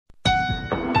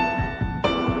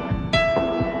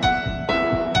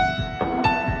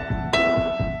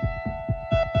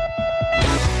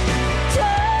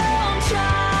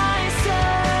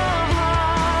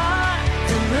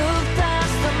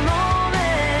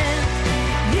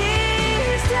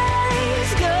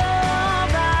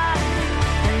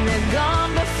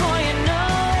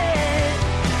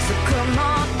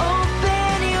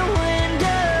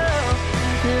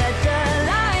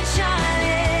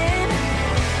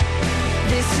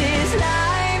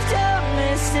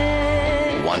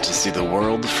Want to see the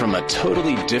world from a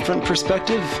totally different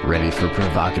perspective? Ready for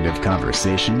provocative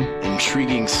conversation,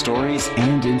 intriguing stories,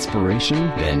 and inspiration?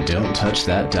 Then don't touch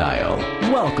that dial.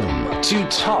 Welcome to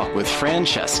Talk with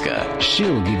Francesca.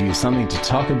 She'll give you something to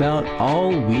talk about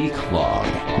all week long.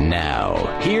 Now,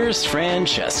 here's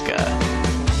Francesca.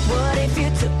 What if you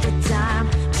took the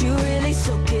time to really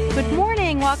soak it? Good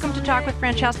morning. Welcome to Talk with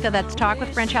Francesca. That's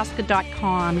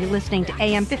talkwithfrancesca.com. You're listening to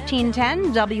AM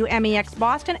 1510, WMEX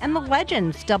Boston, and the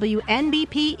Legends,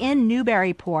 WNBP in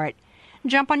Newburyport.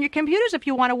 Jump on your computers if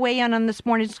you want to weigh in on this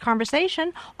morning's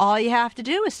conversation. All you have to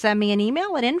do is send me an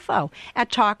email at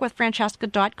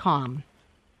info@talkwithfrancesca.com.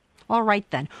 All right,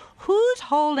 then. Who's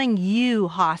holding you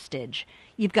hostage?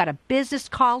 You've got a business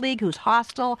colleague who's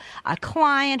hostile, a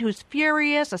client who's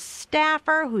furious, a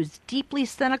staffer who's deeply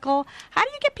cynical. How do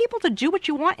you get people to do what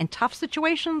you want in tough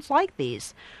situations like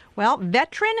these? Well,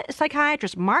 veteran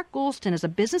psychiatrist Mark Goulston is a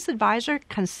business advisor,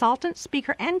 consultant,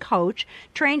 speaker, and coach,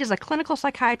 trained as a clinical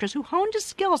psychiatrist who honed his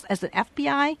skills as an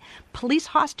FBI police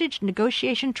hostage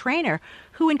negotiation trainer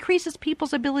who increases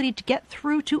people's ability to get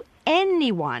through to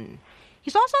anyone.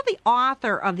 He's also the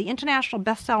author of the international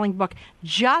best-selling book,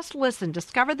 Just Listen,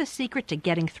 Discover the Secret to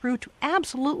Getting Through to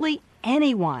Absolutely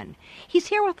Anyone. He's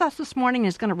here with us this morning and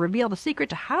is going to reveal the secret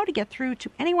to how to get through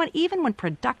to anyone, even when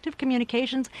productive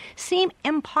communications seem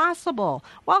impossible.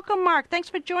 Welcome, Mark. Thanks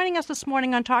for joining us this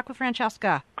morning on Talk with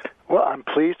Francesca. Well, I'm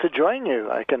pleased to join you.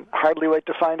 I can hardly wait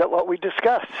to find out what we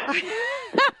discuss.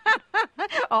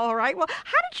 All right. Well,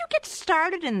 how did you get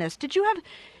started in this? Did you have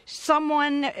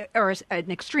someone or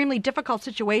an extremely difficult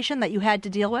situation that you had to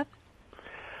deal with?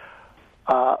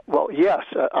 Well, yes.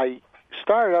 I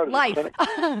started out as Life.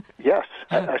 Yes.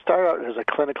 I started out as a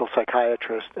clinical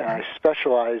psychiatrist, and I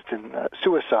specialized in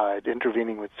suicide,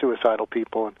 intervening with suicidal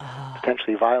people and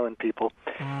potentially violent people.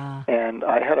 And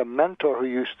I had a mentor who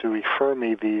used to refer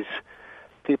me these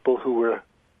people who were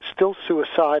still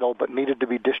suicidal but needed to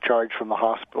be discharged from the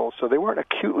hospital. So they weren't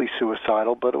acutely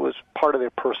suicidal, but it was part of their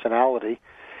personality.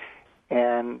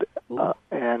 And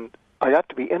I got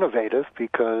to be innovative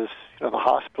because the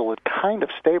hospital had kind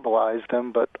of stabilized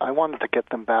them, but I wanted to get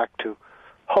them back to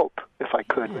hope if I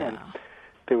could. Yeah. And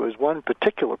there was one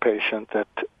particular patient that,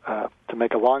 to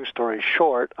make a long story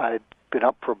short, I'd been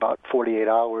up for about 48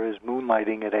 hours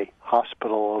moonlighting at a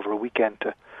hospital over a weekend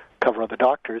to cover other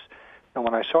doctors. And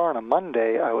when I saw her on a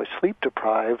Monday, I was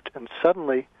sleep-deprived, and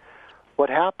suddenly what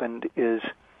happened is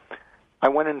I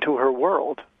went into her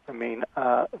world. I mean,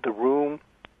 the room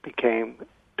became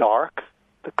dark,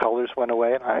 the colors went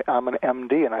away, and I'm an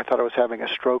MD, and I thought I was having a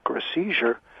stroke or a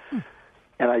seizure.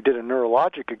 And I did a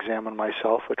neurologic exam on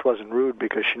myself, which wasn't rude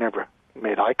because she never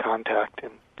made eye contact.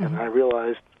 And I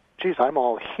realized, geez, I'm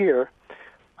all here,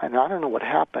 and I don't know what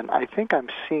happened. I think I'm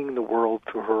seeing the world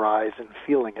through her eyes and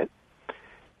feeling it.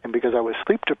 And because I was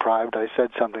sleep-deprived, I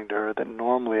said something to her that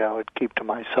normally I would keep to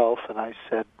myself, and I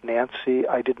said, Nancy,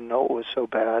 I didn't know it was so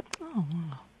bad,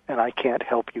 and I can't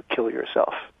help you kill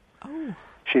yourself.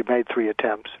 She'd made 3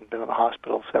 attempts and been in the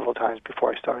hospital several times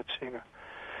before I started seeing her.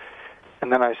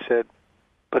 And then I said,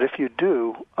 but if you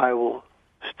do, I will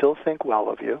still think well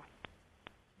of you.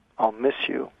 I'll miss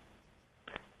you.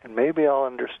 And maybe I'll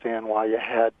understand why you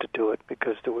had to do it,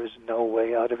 because there was no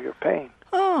way out of your pain.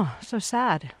 Oh, so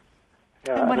sad.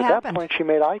 Yeah, and what at happened? That point, she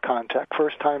made eye contact,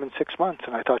 first time in 6 months,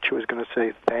 and I thought she was going to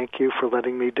say, thank you for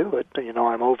letting me do it.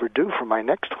 I'm overdue for my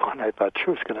next one, I thought she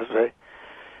was going to say.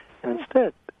 And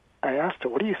instead, I asked her,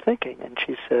 what are you thinking? And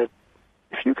she said,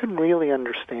 if you can really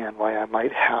understand why I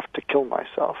might have to kill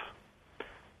myself,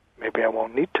 maybe I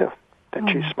won't need to. Then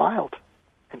she smiled,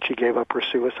 and she gave up her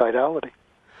suicidality.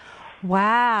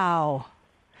 Wow.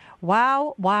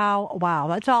 Wow, wow, wow.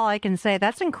 That's all I can say.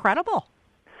 That's incredible.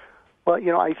 Well,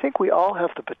 I think we all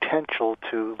have the potential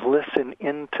to listen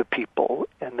into people,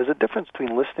 and there's a difference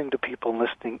between listening to people and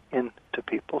listening into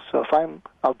people. So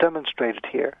I'll demonstrate it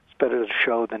here. It's better to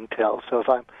show than tell. So if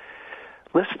I'm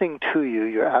listening to you,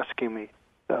 you're asking me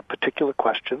particular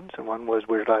questions, and one was,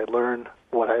 where did I learn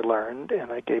what I learned?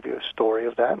 And I gave you a story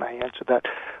of that, and I answered that.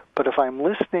 But if I'm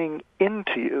listening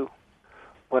into you,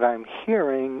 what I'm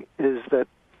hearing is that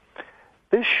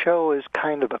this show is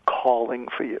kind of a calling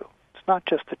for you. It's not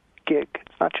just a gig.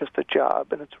 It's not just a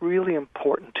job, and it's really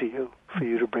important to you for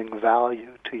you to bring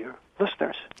value to your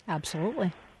listeners.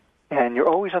 Absolutely. And you're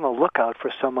always on the lookout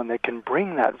for someone that can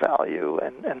bring that value,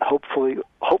 and hopefully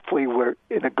we're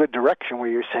in a good direction where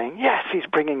you're saying, yes, he's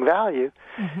bringing value,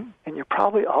 and you're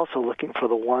probably also looking for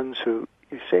the ones who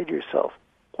you say to yourself,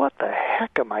 what the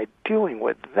heck am I doing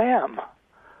with them?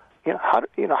 How,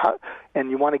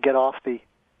 and you want to get off the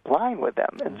line with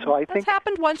them. And so I think That's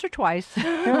happened once or twice.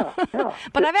 yeah.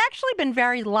 But I've actually been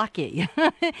very lucky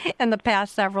in the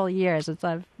past several years.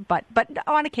 But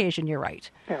on occasion, you're right.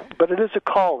 Yeah, but it is a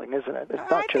calling, isn't it?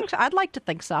 It's not just. So. I'd like to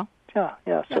think so. Yeah.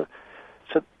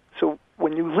 So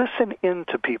when you listen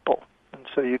into people, and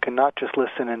so you can not just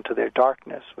listen into their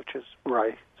darkness, which is where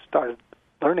I started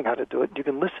learning how to do it. You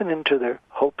can listen into their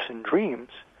hopes and dreams.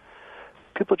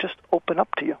 People just open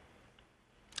up to you.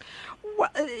 Well,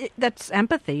 that's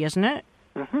empathy, isn't it?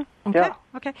 Mm-hmm. Okay. Yeah.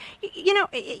 Okay.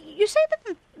 You say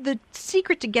that the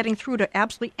secret to getting through to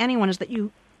absolutely anyone is that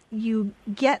you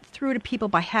get through to people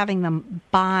by having them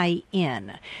buy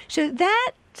in. So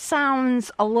that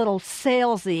sounds a little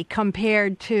salesy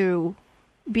compared to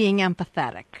being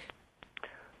empathetic.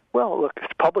 Well, look,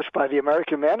 it's published by the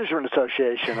American Management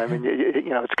Association. I mean,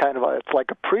 it's kind of it's like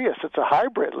a Prius. It's a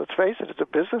hybrid. Let's face it, it's a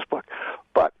business book.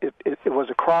 But it was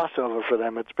a crossover for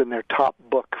them. It's been their top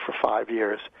book for 5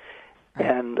 years.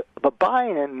 Right. But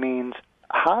buy-in means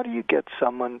how do you get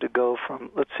someone to go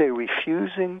from, let's say,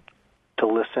 refusing to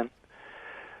listen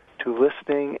to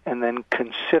listening and then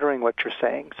considering what you're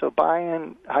saying. So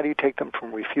buy-in, how do you take them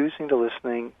from refusing to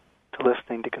listening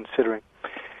to considering?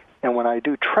 And when I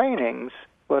do trainings,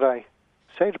 what I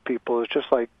say to people is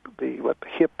just like the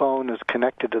hip bone is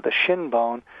connected to the shin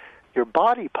bone, your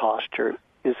body posture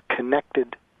is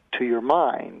connected to your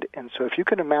mind. And so if you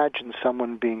can imagine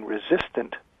someone being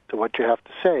resistant to what you have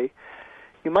to say,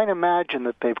 you might imagine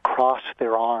that they've crossed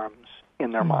their arms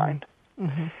in their mind.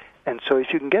 Mm-hmm. And so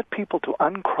if you can get people to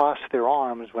uncross their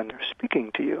arms when they're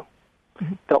speaking to you,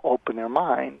 they'll open their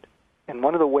mind. And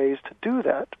one of the ways to do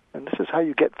that, and this is how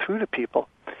you get through to people,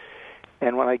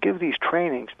 and when I give these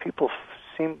trainings, people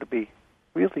seem to be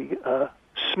really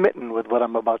smitten with what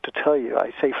I'm about to tell you.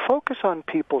 I say focus on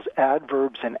people's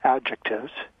adverbs and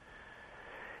adjectives,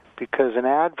 because an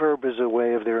adverb is a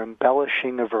way of their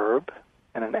embellishing a verb,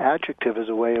 and an adjective is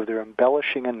a way of their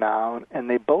embellishing a noun, and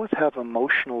they both have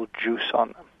emotional juice on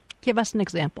them. Give us an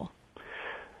example.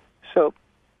 So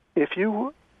if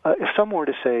someone were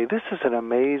to say, this is an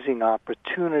amazing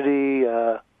opportunity,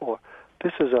 or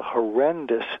this is a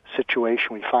horrendous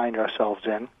situation we find ourselves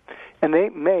in, and they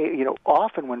may,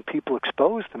 often when people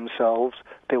expose themselves,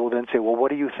 they will then say, well, what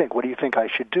do you think? What do you think I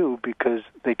should do? Because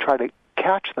they try to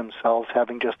catch themselves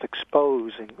having just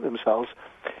exposing themselves.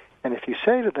 And if you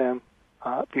say to them,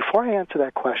 before I answer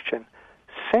that question,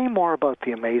 say more about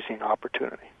the amazing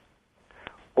opportunity,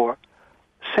 or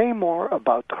say more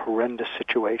about the horrendous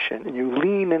situation, and you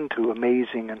lean into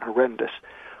amazing and horrendous,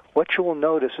 what you will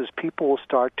notice is people will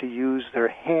start to use their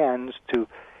hands to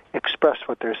express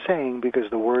what they're saying because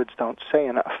the words don't say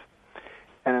enough.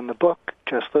 And in the book,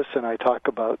 Just Listen, I talk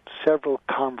about several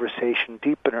conversation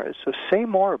deepeners. So say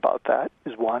more about that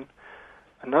is one.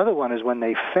 Another one is when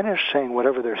they finish saying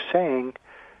whatever they're saying,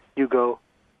 you go,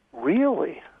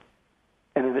 really?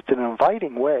 And it's an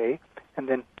inviting way, and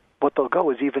then what they'll go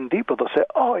is even deeper. They'll say,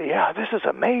 oh, yeah, this is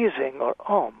amazing, or,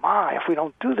 oh, my, if we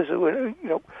don't do this, we're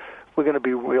going to be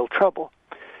in real trouble.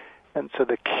 And so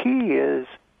the key is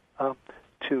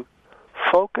to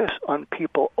focus on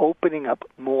people opening up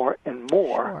more and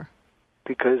more, Sure.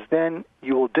 because then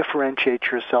you will differentiate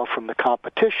yourself from the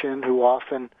competition who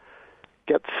often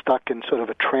gets stuck in sort of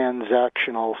a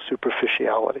transactional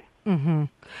superficiality. Mm-hmm.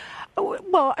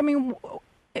 Well, I mean,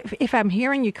 if I'm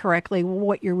hearing you correctly,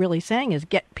 what you're really saying is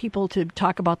get people to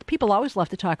talk about, people always love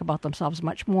to talk about themselves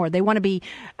much more. They want to be,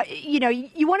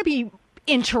 you want to be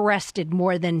interested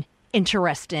more than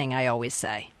interesting, I always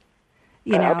say.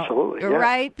 Absolutely, yeah.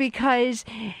 Right? Because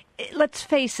let's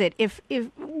face it, if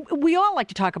we all like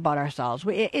to talk about ourselves,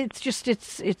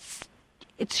 it's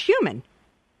human,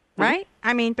 right? Mm-hmm.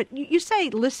 I mean, but you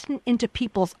say listen into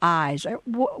people's eyes.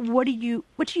 What do you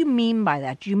mean by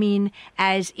that? Do you mean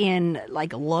as in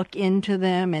like look into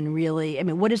them and really? I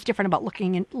mean, what is different about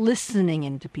listening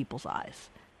into people's eyes?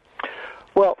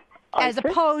 Well, I think,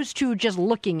 opposed to just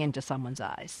looking into someone's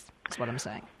eyes. That's what I'm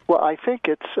saying. Well, I think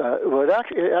it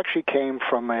actually came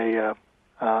from where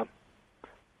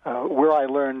I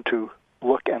learned to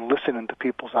look and listen into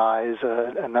people's eyes.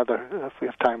 If we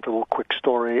have time for a little quick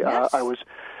story, yes. I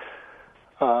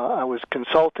was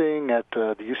consulting at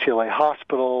the UCLA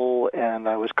hospital, and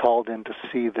I was called in to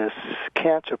see this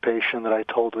cancer patient that I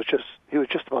told was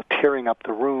just about tearing up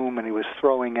the room, and he was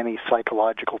throwing any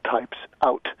psychological types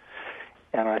out.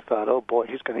 And I thought, oh, boy,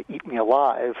 he's going to eat me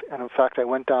alive. And, in fact, I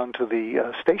went down to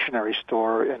the stationery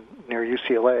store near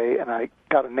UCLA, and I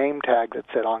got a name tag that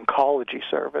said oncology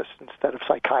service instead of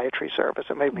psychiatry service.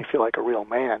 It made me feel like a real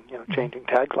man, changing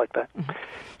tags like that.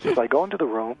 So I go into the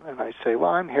room, and I say,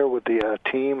 well, I'm here with the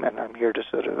team, and I'm here to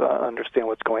sort of understand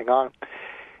what's going on.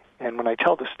 And when I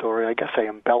tell the story, I guess I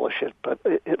embellish it, but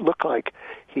it looked like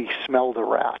he smelled a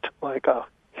rat, like,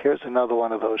 here's another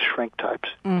one of those shrink types.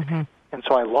 Mm-hmm. And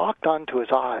so I locked onto his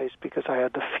eyes because I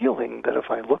had the feeling that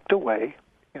if I looked away,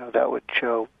 that would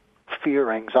show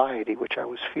fear, anxiety, which I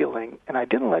was feeling. And I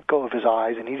didn't let go of his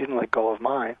eyes, and he didn't let go of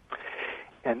mine.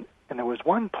 And there was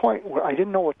one point where I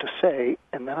didn't know what to say,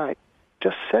 and then I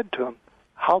just said to him,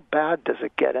 how bad does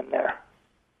it get in there?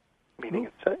 Meaning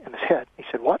in his head. He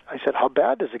said, what? I said, how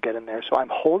bad does it get in there? So I'm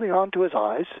holding on to his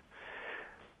eyes,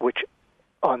 which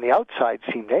on the outside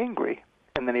seemed angry.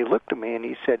 And then he looked at me and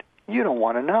he said, you don't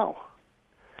want to know.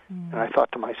 And I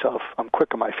thought to myself, I'm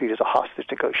quick on my feet as a hostage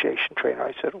negotiation trainer.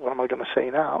 I said, what am I going to say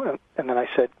now? And then I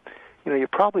said, you're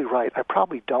probably right. I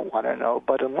probably don't want to know.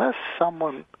 But unless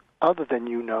someone other than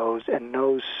you knows and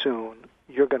knows soon,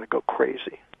 you're going to go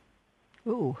crazy.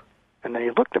 Ooh. And then he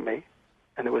looked at me,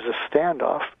 and there was a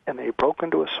standoff, and he broke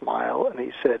into a smile, and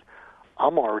he said,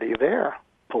 I'm already there.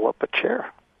 Pull up a chair.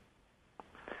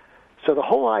 So the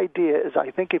whole idea is,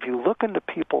 I think if you look into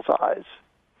people's eyes,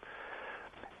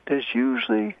 there's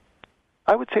usually,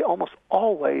 I would say almost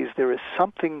always, there is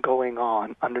something going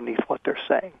on underneath what they're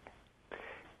saying.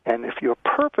 And if your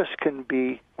purpose can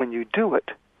be, when you do it,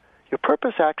 your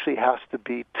purpose actually has to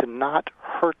be to not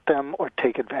hurt them or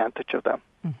take advantage of them.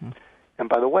 Mm-hmm. And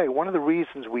by the way, one of the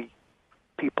reasons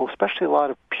people, especially a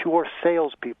lot of pure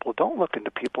salespeople, don't look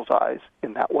into people's eyes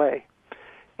in that way,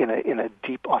 in a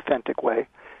deep, authentic way,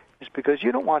 is because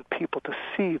you don't want people to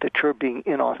see that you're being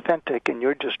inauthentic and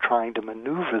you're just trying to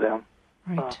maneuver them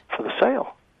for the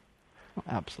sale. Well,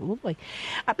 absolutely.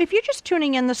 If you're just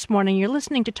tuning in this morning, you're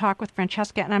listening to Talk with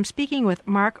Francesca, and I'm speaking with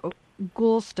Mark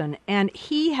Goulston, and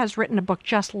he has written a book,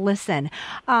 Just Listen.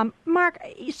 Mark,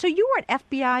 so you were an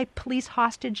FBI police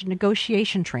hostage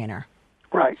negotiation trainer.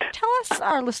 Right. Tell us,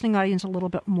 our listening audience, a little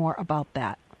bit more about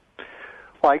that.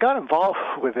 Well, I got involved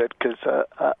with it because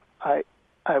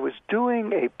I was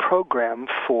doing a program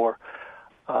for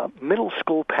middle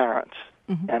school parents,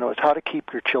 and it was how to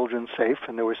keep your children safe,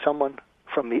 and there was someone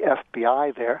from the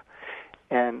FBI there,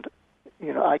 and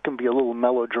I can be a little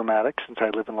melodramatic since I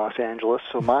live in Los Angeles,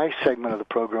 so my segment of the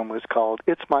program was called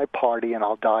It's My Party and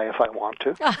I'll Die If I Want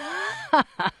to.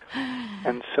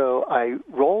 And so I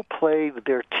role-played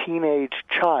their teenage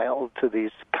child to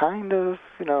these kind of,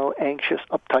 anxious,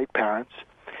 uptight parents,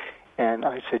 and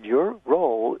I said, your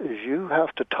role is you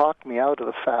have to talk me out of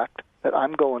the fact that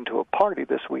I'm going to a party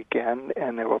this weekend,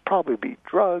 and there will probably be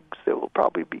drugs, there will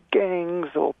probably be gangs,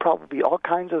 there will probably be all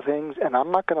kinds of things, and I'm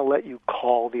not going to let you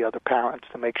call the other parents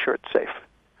to make sure it's safe.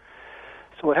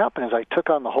 So what happened is I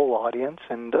took on the whole audience,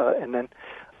 and then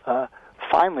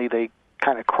finally they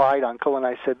kind of cried uncle, and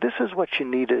I said, this is what you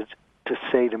needed to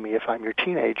say to me if I'm your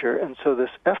teenager. And so this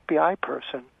FBI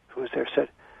person who was there said,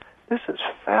 this is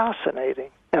fascinating.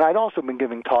 And I'd also been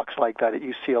giving talks like that at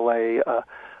UCLA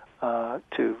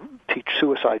to teach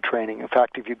suicide training. In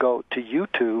fact, if you go to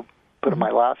YouTube, put in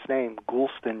my last name,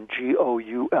 Goulston,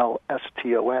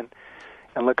 Goulston,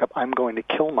 and look up I'm Going to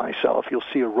Kill Myself, you'll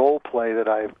see a role play that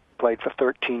I've played for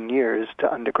 13 years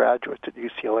to undergraduates at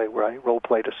UCLA where I role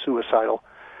played a suicidal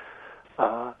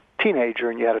teenager,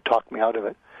 and you had to talk me out of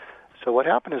it. So what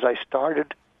happened is I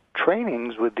started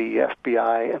trainings with the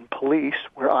FBI and police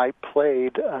where I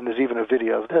played, and there's even a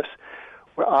video of this,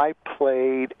 where I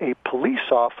played a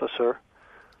police officer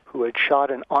who had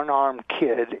shot an unarmed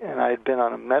kid, and I had been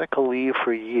on a medical leave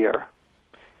for a year.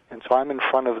 And so I'm in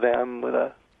front of them with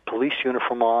a police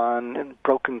uniform on and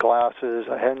broken glasses.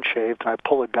 I hadn't shaved, and I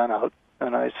pull a gun out,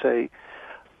 and I say,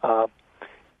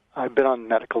 I've been on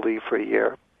medical leave for a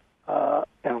year,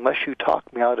 and unless you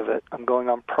talk me out of it, I'm going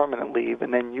on permanent leave,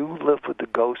 and then you live with the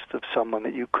ghost of someone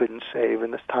that you couldn't save,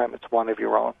 and this time it's one of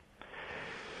your own.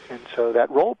 And so that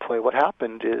role play, what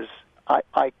happened is I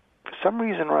for some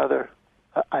reason or other,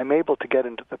 I'm able to get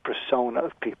into the persona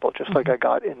of people, just like I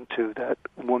got into that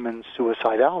woman's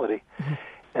suicidality.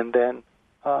 And then,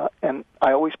 and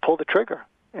I always pull the trigger,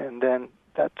 and then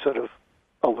that sort of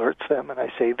alerts them, and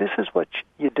I say, this is what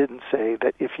you didn't say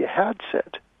that if you had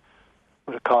said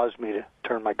would have caused me to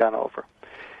turn my gun over.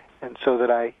 And so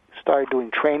that I started doing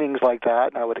trainings like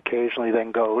that, and I would occasionally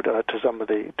then go to some of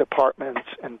the departments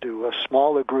and do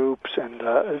smaller groups and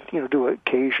do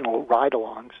occasional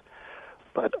ride-alongs.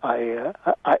 But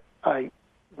I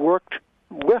worked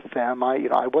with them.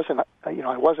 I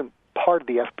wasn't part of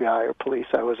the FBI or police.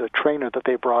 I was a trainer that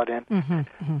they brought in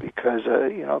because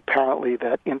apparently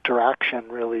that interaction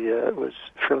really was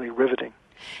fairly riveting.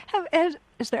 Has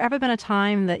there ever been a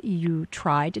time that you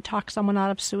tried to talk someone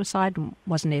out of suicide and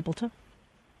wasn't able to?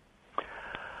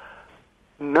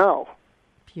 No.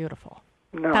 Beautiful.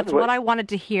 No, That's what I wanted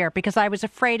to hear, because I was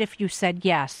afraid if you said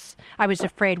yes, I was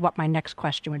afraid what my next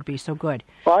question would be. So good.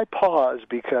 Well, I pause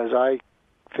because I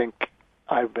think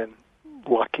I've been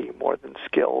lucky more than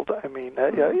skilled. I mean,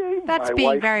 That's my being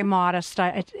wife, very modest,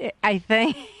 I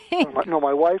think.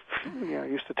 my wife,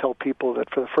 used to tell people that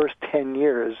for the first 10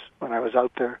 years when I was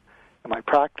out there in my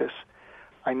practice,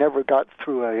 I never got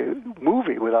through a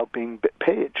movie without being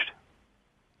paged.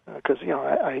 Because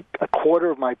a quarter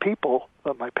of my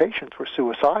patients were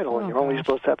suicidal, and you're only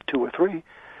supposed to have 2 or 3.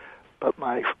 But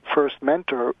my first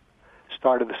mentor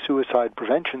started the suicide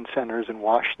prevention centers in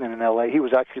Washington and L.A. He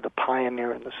was actually the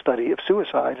pioneer in the study of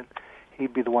suicide, and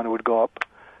he'd be the one who would go up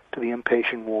to the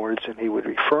inpatient wards, and he would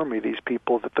refer me these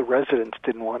people that the residents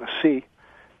didn't want to see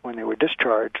when they were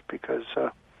discharged because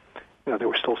they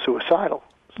were still suicidal.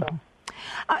 So.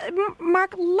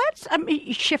 Mark, let's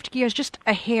shift gears just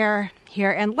a hair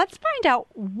here, and let's find out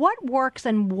what works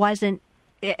and wasn't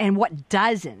and what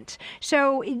doesn't.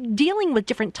 So dealing with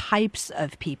different types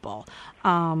of people.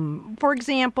 For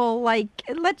example, like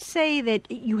let's say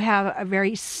that you have a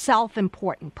very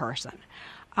self-important person.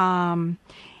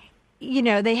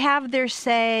 They have their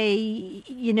say,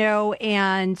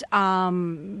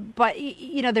 but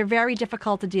they're very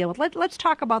difficult to deal with. Let's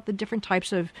talk about the different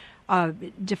types of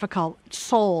difficult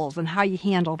souls and how you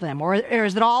handle them, or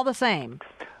is it all the same?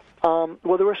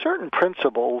 Well, there are certain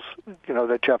principles, that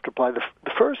you have to apply. The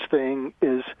first thing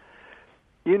is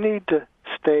you need to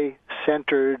stay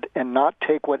centered and not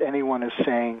take what anyone is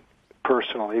saying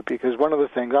personally, because one of the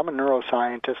things, I'm a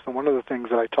neuroscientist, and one of the things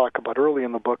that I talk about early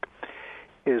in the book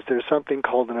is there's something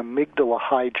called an amygdala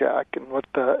hijack, and what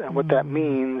that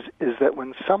means is that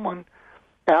when someone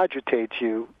agitates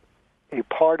you, a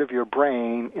part of your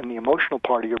brain, in the emotional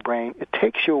part of your brain, it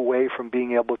takes you away from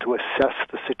being able to assess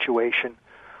the situation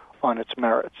on its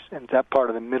merits. And that part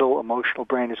of the middle emotional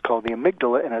brain is called the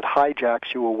amygdala, and it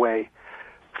hijacks you away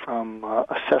from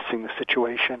assessing the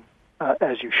situation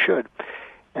as you should.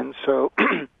 And so,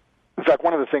 in fact,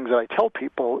 one of the things that I tell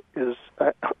people is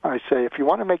I say, if you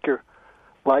want to make your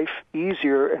life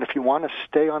easier and if you want to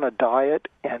stay on a diet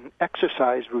and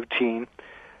exercise routine,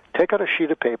 take out a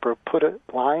sheet of paper, put a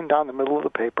line down the middle of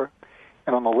the paper,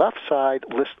 and on the left side,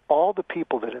 list all the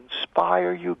people that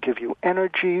inspire you, give you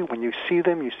energy. When you see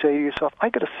them, you say to yourself, I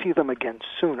got to see them again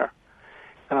sooner.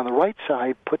 And on the right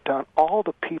side, put down all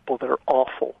the people that are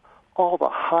awful, all the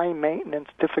high-maintenance,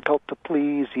 difficult to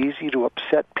please, easy to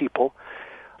upset people.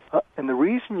 And the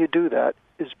reason you do that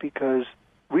is because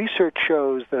research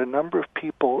shows that a number of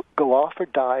people go off a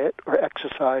diet or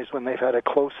exercise when they've had a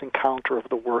close encounter of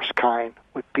the worst kind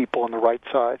with people on the right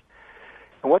side.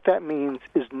 And what that means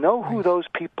is know who those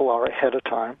people are ahead of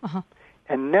time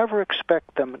and never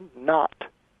expect them not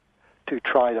to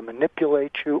try to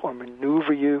manipulate you or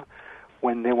maneuver you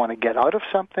when they want to get out of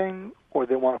something or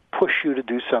they want to push you to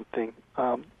do something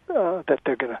that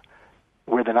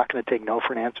where they're not going to take no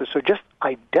for an answer. So just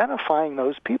identifying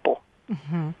those people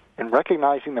and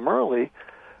recognizing them early,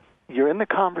 you're in the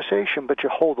conversation, but you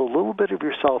hold a little bit of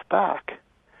yourself back.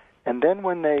 And then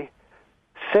when they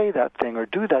say that thing or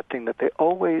do that thing that they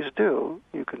always do,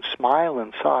 you can smile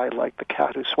inside like the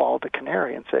cat who swallowed the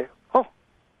canary and say, oh,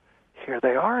 here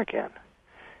they are again.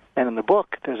 And in the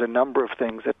book, there's a number of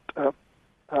things that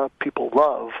people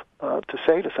love to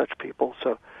say to such people.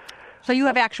 So you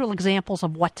have actual examples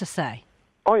of what to say.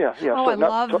 Oh, yeah. Oh, I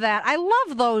love that. I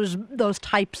love those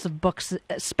types of books,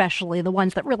 especially the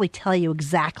ones that really tell you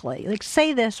exactly, like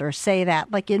say this or say that.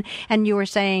 And you were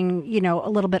saying, a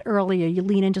little bit earlier, you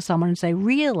lean into someone and say,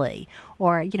 really?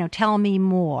 Or, tell me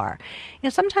more.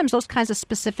 Sometimes those kinds of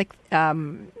specific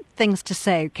things to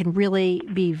say can really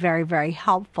be very, very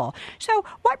helpful. So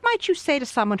what might you say to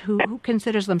someone who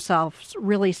considers themselves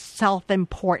really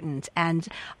self-important and,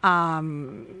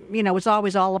 it's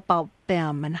always all about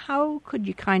them? And how could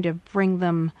you kind of bring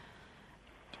them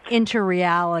into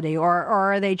reality? Or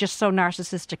are they just so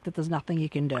narcissistic that there's nothing you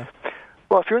can do?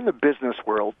 Well, if you're in the business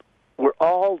world, we're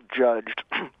all judged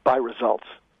by results.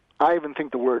 I even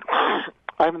think the word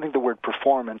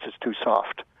performance is too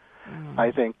soft.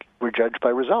 I think we're judged by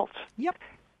results. Yep.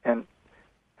 And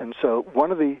so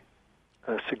one of the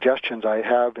suggestions I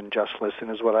have in Just Listen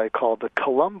is what I call the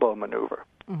Columbo maneuver.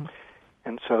 Mm-hmm.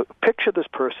 And so picture this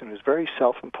person who's very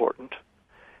self-important,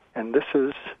 and this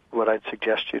is what I'd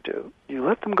suggest you do. You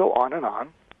let them go on and on.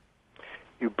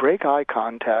 You break eye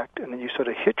contact, and then you sort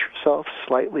of hit yourself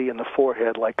slightly in the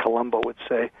forehead, like Columbo would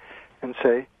say, and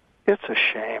say, it's a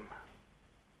shame.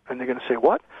 And they're going to say,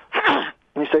 what? And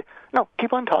you say, no,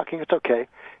 keep on talking, it's okay.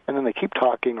 And then they keep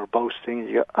talking or boasting, and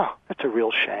you go, oh, it's a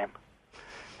real shame.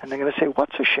 And they're going to say,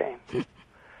 what's a shame? You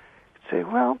say,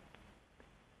 well,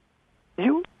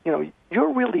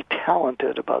 you're really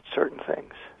talented about certain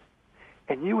things,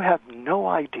 and you have no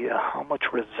idea how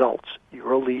much results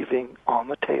you're leaving on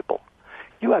the table.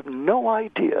 You have no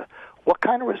idea what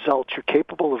kind of results you're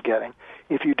capable of getting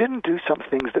if you didn't do some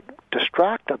things that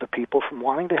distract other people from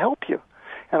wanting to help you.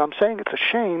 And I'm saying it's a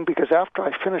shame because after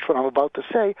I finish what I'm about to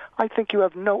say, I think you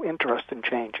have no interest in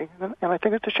changing, and I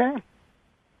think it's a shame.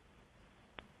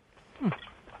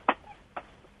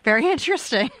 Very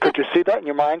interesting. Did you see that in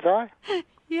your mind's eye?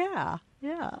 Yeah,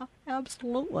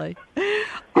 absolutely. Yeah,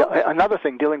 another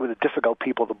thing, dealing with the difficult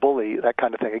people, the bully, that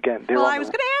kind of thing. Again, I was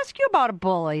going to ask you about a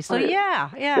bully. So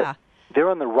yeah. They're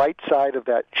on the right side of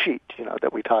that sheet,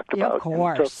 that we talked about. Of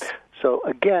course. So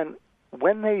again,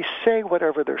 when they say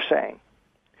whatever they're saying,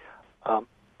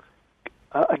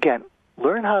 again,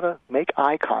 learn how to make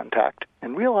eye contact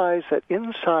and realize that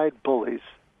inside bullies,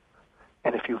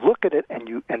 and if you look at it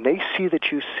and they see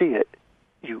that you see it,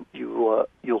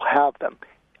 you'll have them.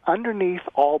 Underneath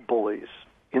all bullies,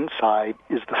 inside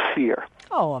is the fear.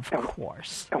 Oh, of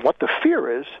course. And what the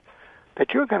fear is,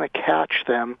 that you're going to catch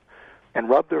them and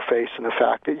rub their face in the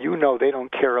fact that they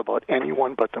don't care about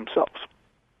anyone but themselves.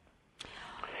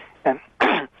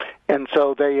 And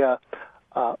so they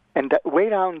and that way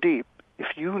down deep,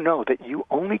 if you know that you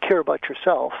only care about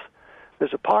yourself,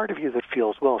 there's a part of you that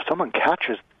feels, well, if someone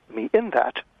catches me in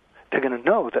that, they're going to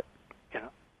know that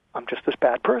I'm just this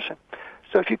bad person.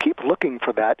 So if you keep looking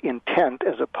for that intent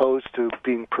as opposed to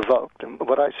being provoked, and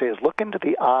what I say is look into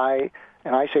the eye,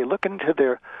 and I say look into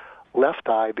their left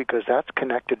eye because that's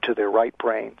connected to their right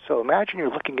brain. So imagine you're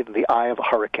looking into the eye of a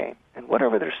hurricane, and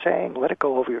whatever they're saying, let it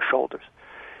go over your shoulders.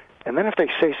 And then if they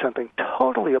say something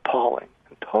totally appalling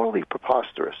and totally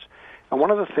preposterous, and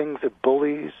one of the things that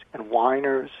bullies and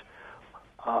whiners,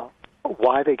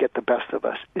 why they get the best of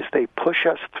us, is they push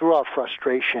us through our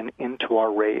frustration into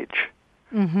our rage.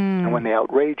 Mm-hmm. And when they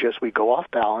outrage us, we go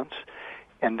off balance,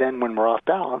 and then when we're off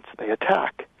balance, they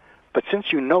attack. But since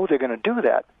they're going to do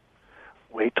that,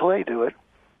 wait till they do it.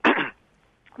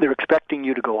 They're expecting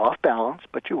you to go off balance,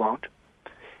 but you won't.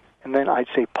 And then I'd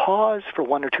say pause for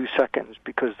 1 or 2 seconds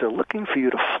because they're looking for you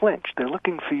to flinch. They're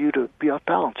looking for you to be off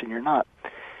balance, and you're not.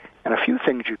 And a few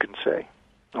things you can say.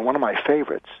 And one of my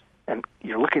favorites, and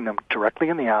you're looking them directly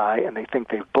in the eye, and they think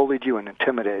they've bullied you and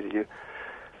intimidated you.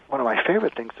 One of my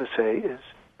favorite things to say is,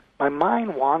 my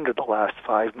mind wandered the last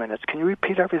 5 minutes. Can you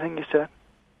repeat everything you said?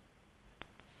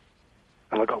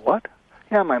 And they'll go, what?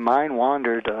 Yeah, my mind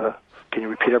wandered. Can you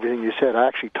repeat everything you said? I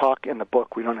actually talk in the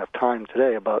book, we don't have time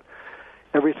today, about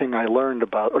everything I learned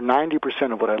about, or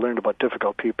 90% of what I learned about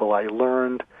difficult people, I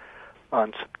learned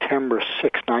on September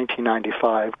 6,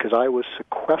 1995, because I was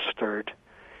sequestered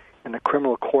in the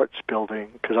criminal courts building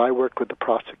because I worked with the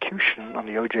prosecution on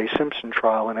the O.J. Simpson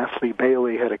trial, and F. Lee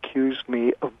Bailey had accused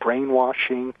me of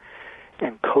brainwashing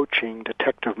and coaching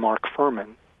Detective Mark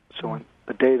Furman. So on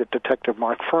the day that Detective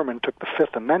Mark Furman took the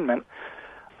Fifth Amendment,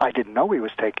 I didn't know he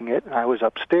was taking it, and I was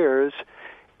upstairs,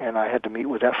 and I had to meet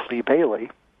with F. Lee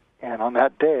Bailey. And on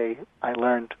that day, I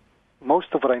learned most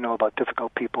of what I know about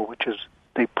difficult people, which is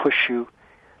they push you,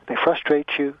 they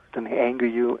frustrate you, then they anger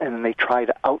you, and then they try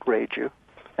to outrage you.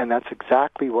 And that's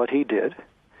exactly what he did.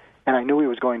 And I knew he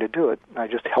was going to do it. And I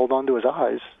just held on to his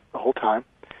eyes the whole time.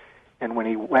 And when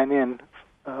he went in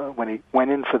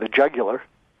for the jugular,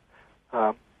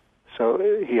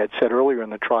 so he had said earlier in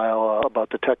the trial about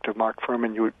Detective Mark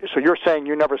Furman, so you're saying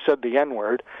you never said the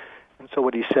N-word. And so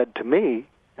what he said to me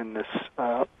in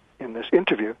this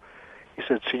interview, he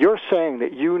said, so you're saying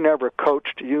that you never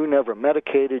coached, you never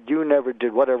medicated, you never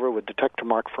did whatever with Detective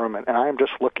Mark Furman. And I am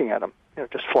just looking at him,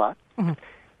 just flat. Mm-hmm.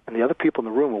 And the other people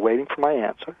in the room were waiting for my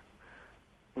answer.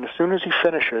 And as soon as he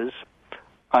finishes,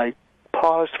 I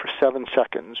paused for 7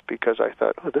 seconds because I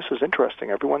thought, oh, this is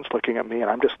interesting. Everyone's looking at me, and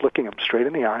I'm just looking him straight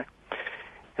in the eye.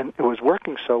 And it was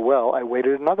working so well, I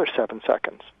waited another 7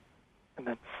 seconds. And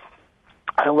then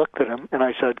I looked at him, and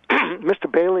I said, Mr.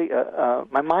 Bailey,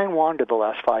 my mind wandered the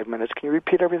last 5 minutes. Can you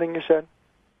repeat everything you said?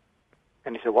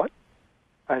 And he said, what?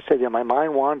 I said, yeah, my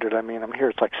mind wandered. I mean, I'm here.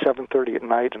 It's like 7:30 at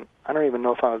night, and I don't even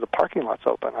know if the parking lot's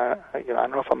open. I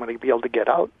don't know if I'm going to be able to get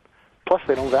out. Plus,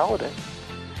 they don't validate.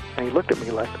 And he looked at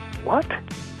me like, what?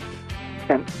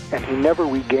 And he never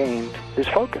regained his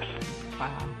focus.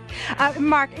 Wow.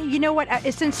 Mark, you know what?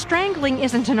 Since strangling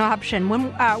isn't an option,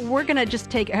 we're going to just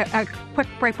take a quick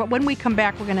break, but when we come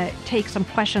back, we're going to take some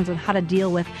questions on how to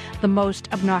deal with the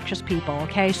most obnoxious people,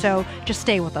 okay? So just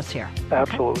stay with us here.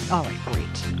 Absolutely. Okay? All right,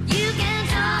 great. You can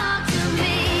talk to me.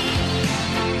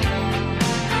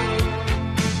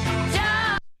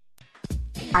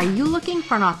 Are you looking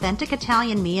for an authentic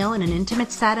Italian meal in an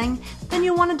intimate setting? Then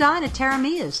you'll want to dine at Terra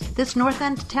Mia's. This North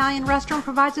End Italian restaurant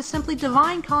provides a simply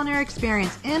divine culinary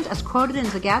experience and, as quoted in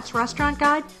Zagat's restaurant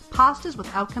guide, pastas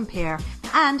without compare.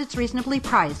 And it's reasonably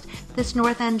priced. This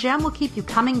North End gem will keep you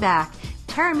coming back.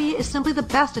 Terra Mia is simply the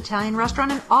best Italian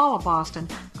restaurant in all of Boston.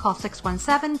 Call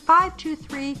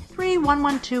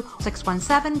 617-523-3112,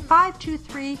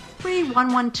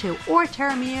 617-523-3112, or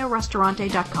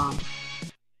terramiarestaurante.com.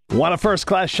 Want a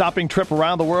first-class shopping trip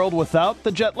around the world without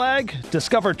the jet lag?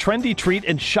 Discover Trendy Treat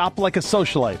and shop like a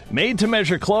socialite.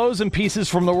 Made-to-measure clothes and pieces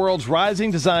from the world's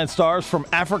rising design stars from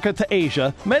Africa to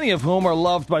Asia, many of whom are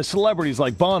loved by celebrities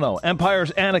like Bono,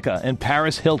 Empire's Annika, and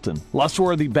Paris Hilton.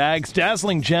 Lust-worthy bags,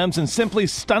 dazzling gems, and simply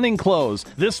stunning clothes.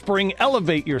 This spring,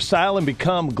 elevate your style and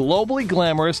become globally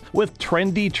glamorous with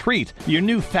Trendy Treat, your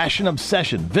new fashion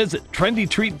obsession. Visit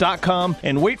trendytreat.com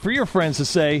and wait for your friends to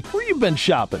say, "Where you been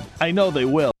shopping?" I know they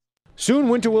will. Soon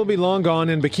winter will be long gone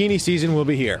and bikini season will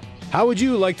be here. How would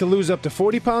you like to lose up to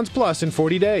 40 pounds plus in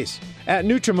 40 days? At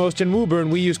Nutrimost in Woburn,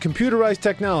 we use computerized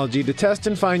technology to test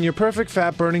and find your perfect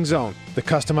fat-burning zone. The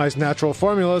customized natural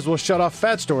formulas will shut off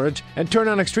fat storage and turn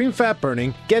on extreme fat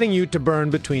burning, getting you to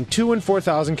burn between 2,000 and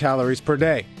 4,000 calories per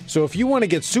day. So if you want to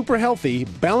get super healthy,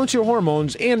 balance your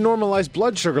hormones, and normalize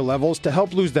blood sugar levels to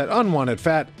help lose that unwanted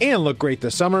fat and look great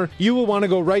this summer, you will want to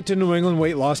go right to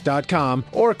NewEnglandWeightLoss.com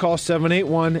or call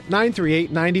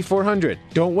 781-938-9400.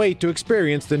 Don't wait to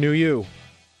experience the new you.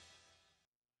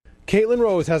 Caitlin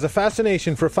Rose has a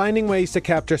fascination for finding ways to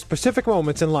capture specific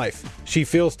moments in life. She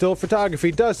feels still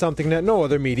photography does something that no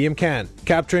other medium can,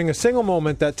 capturing a single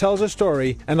moment that tells a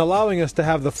story and allowing us to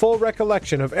have the full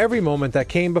recollection of every moment that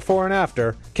came before and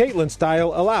after. Caitlin's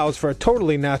style allows for a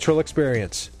totally natural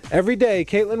experience. Every day,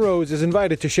 Caitlin Rose is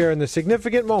invited to share in the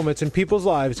significant moments in people's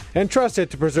lives and trust it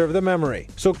to preserve the memory.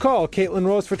 So call Caitlin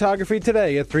Rose Photography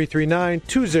today at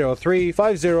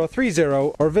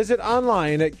 339-203-5030 or visit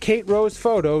online at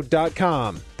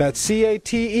katerosephoto.com. That's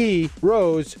C-A-T-E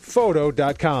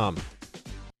rosephoto.com.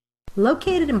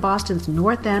 Located in Boston's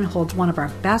North End holds one of our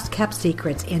best-kept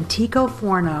secrets, Antico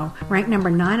Forno, ranked number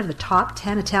 9 of the top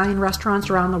 10 Italian restaurants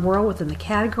around the world within the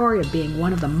category of being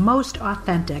one of the most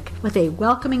authentic. With a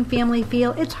welcoming family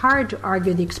feel, it's hard to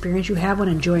argue the experience you have when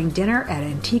enjoying dinner at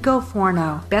Antico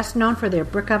Forno. Best known for their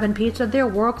brick oven pizza, their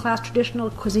world-class traditional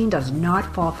cuisine does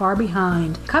not fall far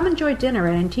behind. Come enjoy dinner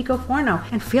at Antico Forno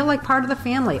and feel like part of the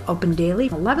family. Open daily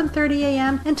from 11:30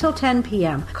 a.m. until 10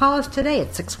 p.m. Call us today at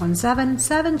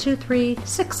 617-723-6733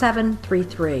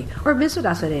 or visit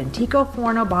us at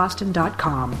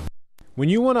anticofornoboston.com. When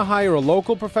you want to hire a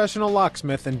local professional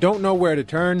locksmith and don't know where to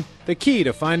turn, the key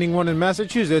to finding one in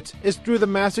Massachusetts is through the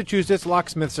Massachusetts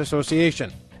Locksmiths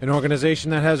Association, an organization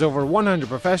that has over 100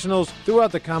 professionals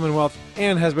throughout the Commonwealth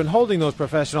and has been holding those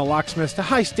professional locksmiths to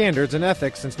high standards and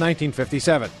ethics since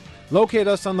 1957. Locate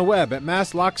us on the web at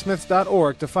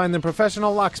masslocksmiths.org to find the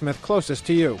professional locksmith closest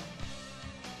to you.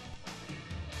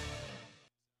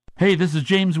 Hey, this is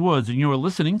James Woods, and you are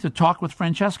listening to Talk with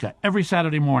Francesca every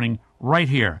Saturday morning right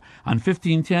here on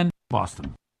 1510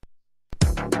 Boston.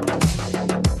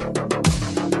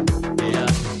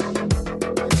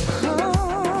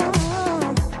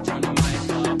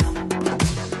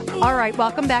 All right,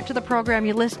 welcome back to the program.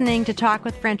 You're listening to Talk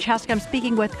with Francesca. I'm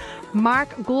speaking with Mark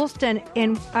Goulston,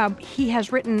 and he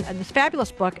has written this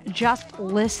fabulous book, Just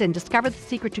Listen, Discover the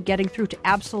Secret to Getting Through to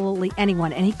Absolutely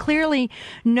Anyone. And he clearly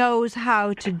knows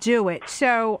how to do it.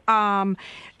 So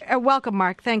welcome,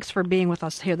 Mark. Thanks for being with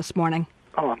us here this morning.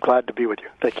 Oh, I'm glad to be with you.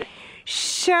 Thank you.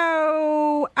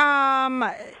 So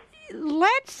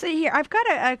let's see here. I've got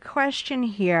a question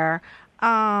here.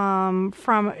 From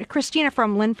Christina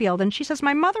from Linfield, and she says,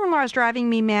 my mother-in-law is driving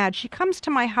me mad. She comes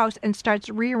to my house and starts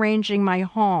rearranging my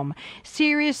home.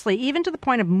 Seriously, even to the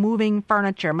point of moving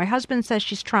furniture. My husband says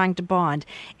she's trying to bond.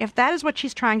 If that is what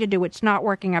she's trying to do, it's not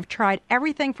working. I've tried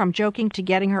everything from joking to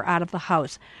getting her out of the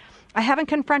house. I haven't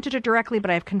confronted her directly,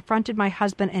 but I've confronted my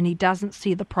husband, and he doesn't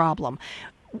see the problem.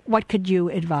 What could you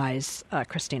advise,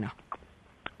 Christina?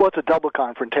 Well, it's a double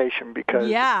confrontation because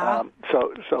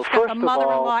so first of all, the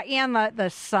mother-in-law and the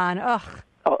son. Ugh,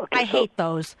 I hate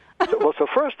those. so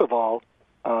first of all,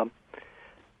 the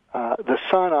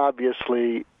son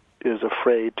obviously is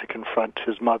afraid to confront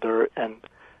his mother, and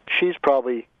she's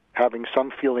probably having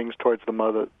some feelings towards the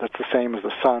mother that's the same as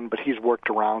the son, but he's worked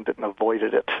around it and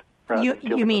avoided it.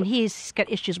 You mean he's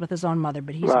got issues with his own mother,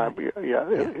 but he's not. Yeah.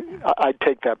 I'd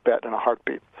take that bet in a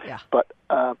heartbeat. Yeah.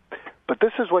 But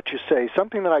this is what you say.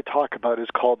 Something that I talk about is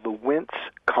called the wince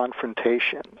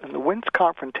confrontation. And the wince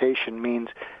confrontation means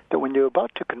that when you're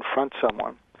about to confront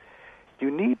someone,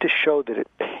 you need to show that it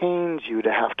pains you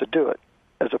to have to do it.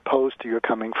 as opposed to you're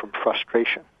coming from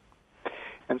frustration.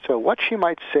 And so what she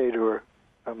might say to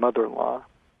her mother-in-law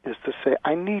is to say,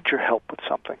 I need your help with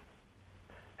something.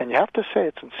 And you have to say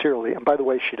it sincerely. And by the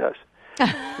way, she does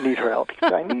need her help.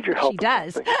 I need your help She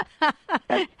does. with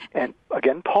something. And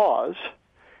again, pause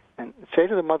and say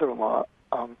to the mother-in-law,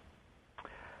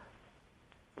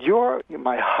 you're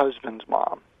my husband's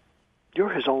mom. You're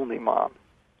his only mom.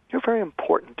 You're very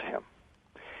important to him.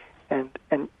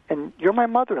 And you're my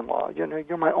mother-in-law.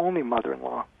 You're my only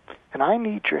mother-in-law. And I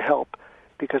need your help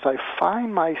because I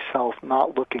find myself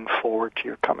not looking forward to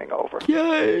your coming over.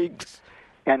 Yikes.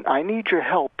 And I need your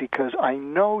help because I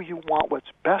know you want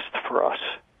what's best for us.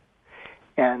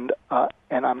 And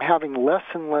I'm having less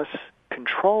and less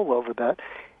control over that.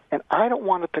 And I don't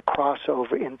want it to cross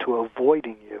over into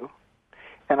avoiding you.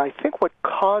 And I think what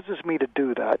causes me to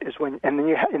do that is and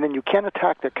then you can't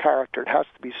attack their character. It has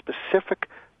to be specific,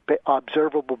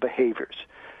 observable behaviors.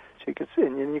 So you can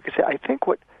say, I think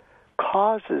what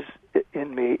causes it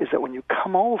in me is that when you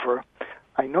come over,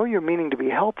 I know you're meaning to be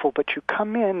helpful, but you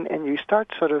come in and you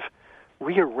start sort of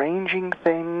rearranging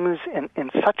things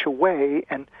in such a way,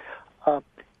 and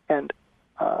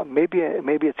maybe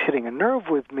it's hitting a nerve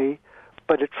with me,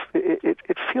 but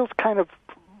it feels kind of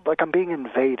like I'm being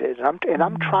invaded, and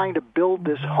I'm trying to build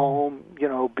this home,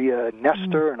 be a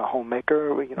nester and a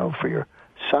homemaker, for your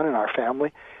son and our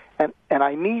family, and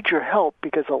I need your help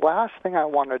because the last thing I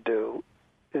want to do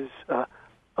is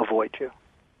avoid you.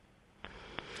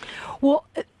 Well,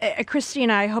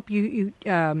 Christina, I hope you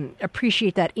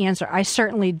appreciate that answer. I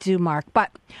certainly do, Mark.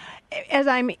 But as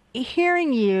I'm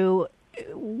hearing you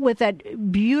with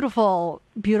that beautiful,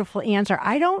 beautiful answer,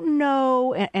 I don't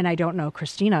know, and I don't know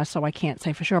Christina, so I can't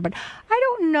say for sure, but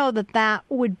I don't know that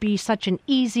would be such an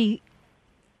easy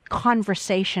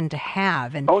conversation to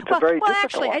have. And, it's a very difficult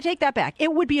actually, one. I take that back.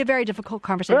 It would be a very difficult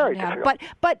conversation to have.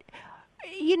 But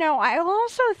I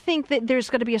also think that there's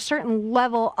going to be a certain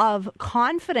level of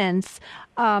confidence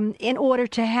in order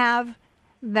to have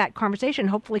that conversation.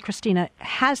 Hopefully Christina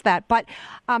has that. But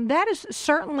that is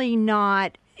certainly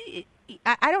not...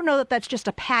 I don't know that that's just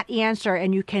a pat answer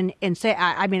and you can say,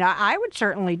 I would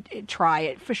certainly try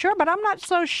it for sure, but I'm not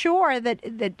so sure that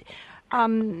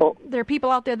there are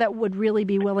people out there that would really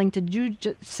be willing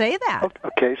to say that.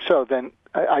 Okay, so then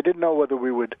I didn't know whether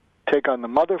we would take on the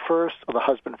mother first or the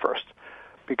husband first.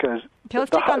 Because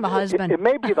let's take on the husband. It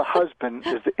may be the husband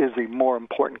is the more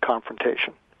important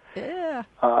confrontation. Yeah.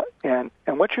 And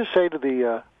what you say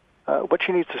to what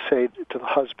you need to say to the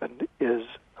husband is,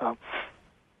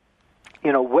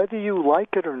 whether you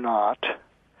like it or not,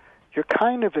 you're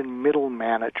kind of in middle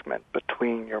management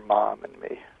between your mom and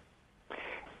me.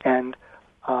 And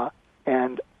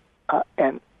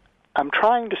I'm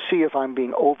trying to see if I'm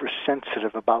being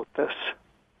oversensitive about this.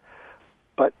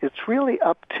 But it's really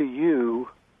up to you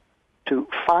to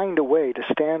find a way to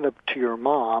stand up to your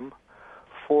mom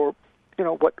for,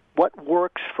 what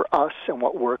works for us and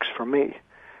what works for me.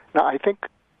 Now, I think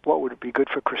what would be good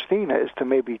for Christina is to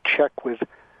maybe check with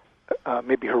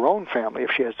maybe her own family,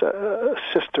 if she has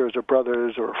sisters or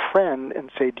brothers or a friend,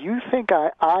 and say, do you think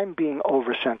I'm being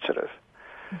oversensitive?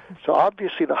 Mm-hmm. So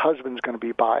obviously the husband's going to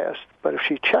be biased, but if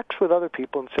she checks with other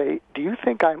people and say, do you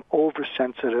think I'm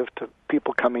oversensitive to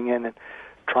people coming in and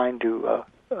trying to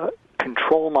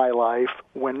control my life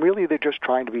when really they're just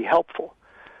trying to be helpful?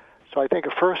 So I think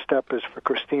a first step is for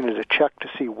Christina to check to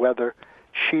see whether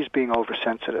she's being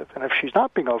oversensitive. And if she's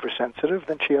not being oversensitive,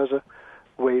 then she has a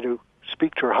way to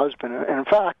speak to her husband. And in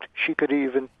fact, she could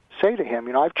even say to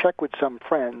him, I've checked with some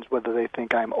friends whether they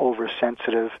think I'm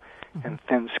oversensitive and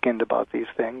thin-skinned about these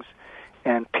things.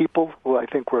 And people who I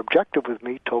think were objective with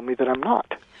me told me that I'm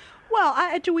not.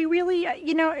 Well, do we really,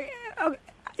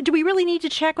 do we really need to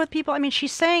check with people? I mean,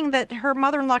 she's saying that her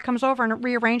mother-in-law comes over and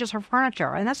rearranges her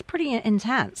furniture, and that's pretty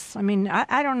intense. I mean,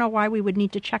 I don't know why we would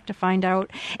need to check to find out.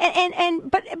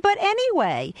 But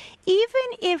anyway, even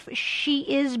if she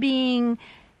is being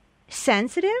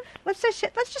sensitive, let's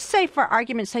just say for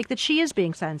argument's sake that she is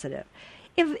being sensitive.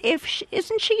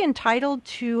 Isn't she entitled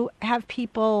to have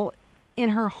people in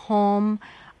her home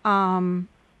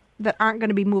that aren't going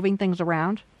to be moving things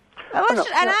around?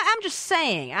 I'm just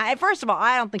saying. First of all,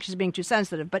 I don't think she's being too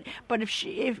sensitive. But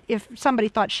if somebody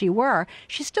thought she were,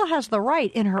 she still has the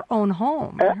right in her own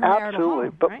home. Absolutely.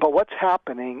 Home, right? But what's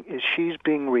happening is she's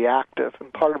being reactive,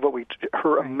 and part of what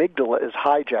her amygdala is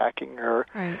hijacking her.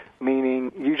 Right.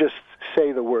 Meaning, you just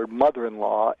say the word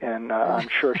mother-in-law, and I'm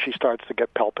sure she starts to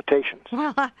get palpitations.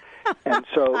 Well, And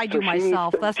so I do she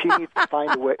myself. She needs to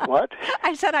find a way. What?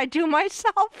 I said I do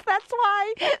myself. That's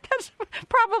why. That's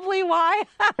probably why.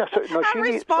 Yeah, so, no, I'm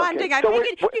responding. Okay. So I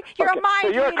figured you're a mind so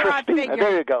you're reader. I Christina. figured.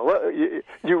 There you go. Well,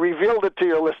 you revealed it to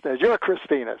your listeners. You're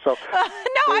Christina. So No,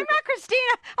 I'm not Christina.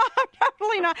 I'm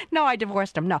totally not. No, I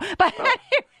divorced him. No, but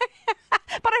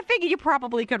but I figured you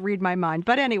probably could read my mind.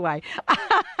 But anyway,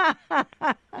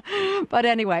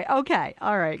 okay,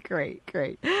 all right, great.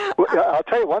 Well, I'll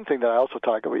tell you one thing that I also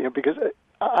talk about, because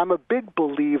I'm a big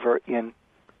believer in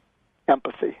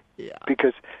empathy. Yeah.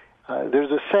 Because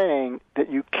there's a saying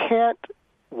that you can't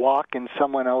walk in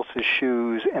someone else's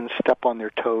shoes and step on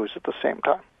their toes at the same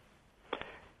time.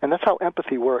 And that's how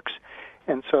empathy works.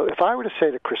 And so if I were to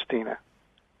say to Christina,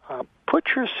 put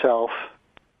yourself,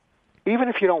 even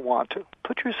if you don't want to,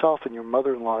 put yourself in your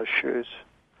mother-in-law's shoes.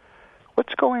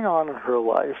 What's going on in her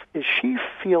life? Is she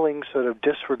feeling sort of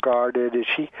disregarded?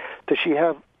 Does she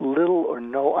have little or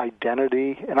no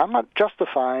identity? And I'm not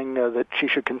justifying that she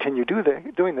should continue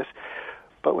doing this,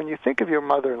 but when you think of your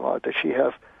mother-in-law, does she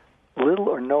have little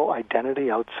or no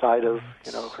identity outside of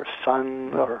her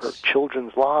son or her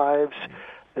children's lives?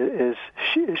 Is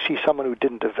she someone who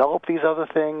didn't develop these other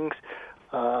things?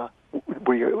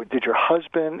 Did your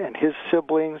husband and his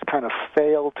siblings kind of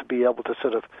fail to be able to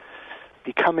sort of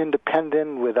become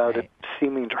independent without it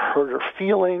seeming to hurt her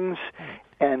feelings?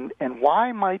 And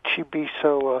why might she be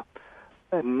so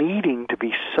needing to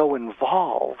be so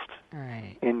involved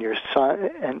in your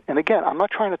son? And again, I'm not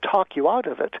trying to talk you out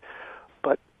of it,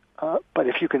 but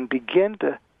if you can begin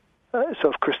to,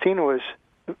 so if Christina was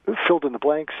filled in the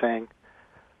blank saying,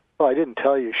 "Well, I didn't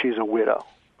tell you she's a widow,"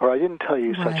 or "I didn't tell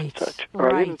you such and such,"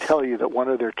 or "I didn't tell you that one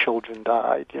of their children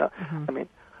died," I mean,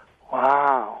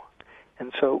 wow.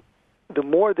 And so the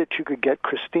more that you could get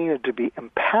Christina to be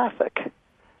empathic,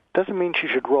 doesn't mean she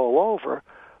should roll over,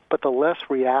 but the less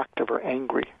reactive or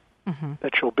angry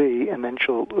that she'll be, and then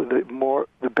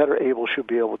the better able she'll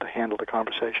be able to handle the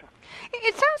conversation.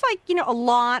 It sounds like, a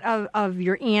lot of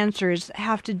your answers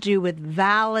have to do with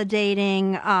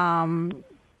validating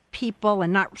people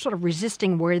and not sort of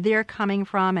resisting where they're coming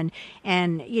from,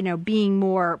 and being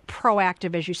more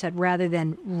proactive, as you said, rather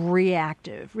than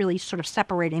reactive, really sort of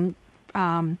separating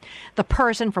the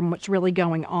person from what's really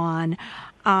going on.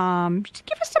 Just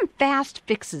give us some fast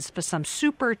fixes for some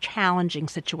super challenging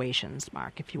situations,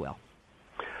 Mark, if you will.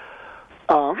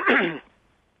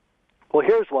 Well,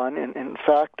 here's one. In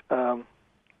fact, I've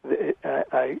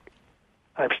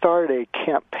started a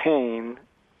campaign,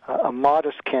 a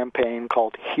modest campaign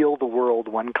called Heal the World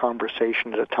One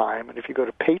Conversation at a Time. And if you go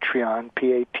to Patreon,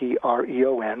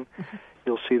 Patreon,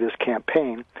 you'll see this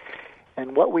campaign.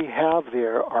 And what we have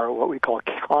there are what we call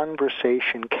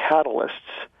conversation catalysts.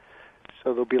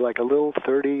 So there'll be like a little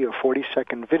 30 or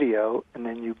 40-second video, and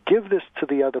then you give this to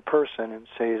the other person and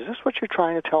say, "Is this what you're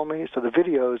trying to tell me?" So the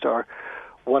videos are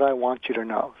what I want you to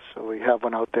know. So we have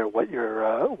one out there, what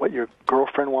your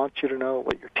girlfriend wants you to know,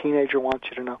 what your teenager wants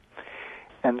you to know.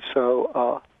 And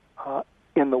so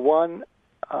in the one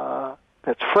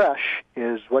that's fresh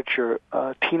is what your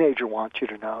teenager wants you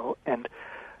to know, and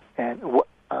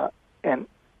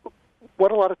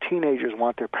what a lot of teenagers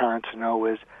want their parents to know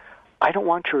is, "I don't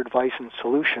want your advice and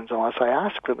solutions unless I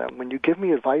ask for them. When you give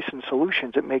me advice and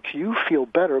solutions, it makes you feel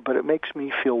better, but it makes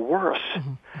me feel worse.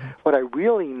 What I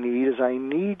really need is I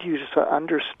need you to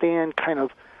understand kind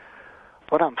of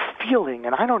what I'm feeling,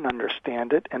 and I don't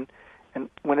understand it. And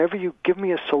whenever you give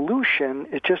me a solution,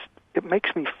 it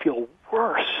makes me feel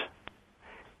worse."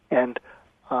 And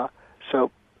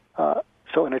so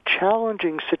in a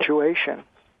challenging situation,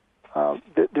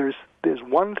 there's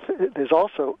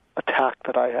also a tack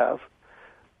that I have,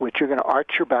 which you're going to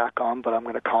arch your back on, but I'm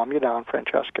going to calm you down,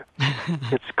 Francesca.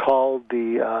 It's called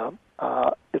the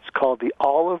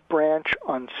olive branch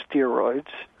on steroids,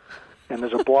 and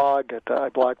there's a blog I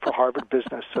blog for Harvard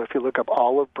Business. So if you look up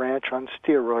olive branch on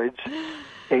steroids,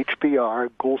 HBR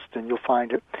Goulston, you'll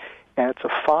find it, and it's a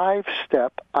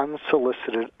 5-step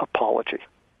unsolicited apology.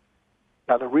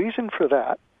 Now the reason for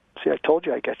that, see, I told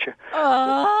you I get you.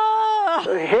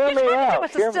 Hear me out. I'm a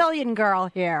Sicilian girl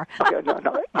here. Okay, no,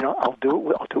 I'll do it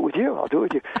with you.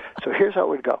 So here's how it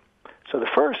would go. So the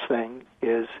first thing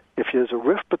is, if there's a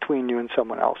rift between you and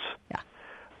someone else,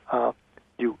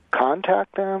 you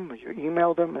contact them, you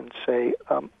email them, and say,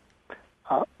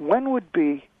 when would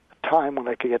be a time when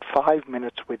I could get 5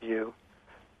 minutes with you,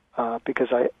 because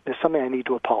there's something I need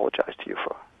to apologize to you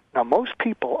for. Now, most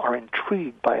people are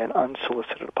intrigued by an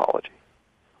unsolicited apology.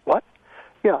 What?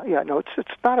 Yeah, no,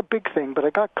 it's not a big thing, but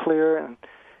I got clear, and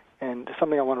it's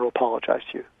something I want to apologize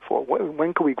to you for?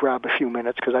 When can we grab a few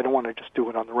minutes? Because I don't want to just do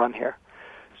it on the run here.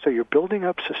 So you're building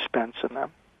up suspense in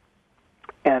them.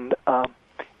 And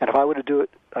if I were to do it,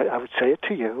 I would say it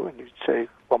to you, and you'd say,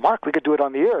 well, Mark, we could do it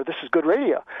on the air. This is good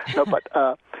radio. No, but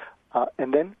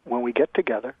and then when we get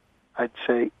together, I'd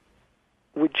say,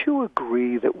 would you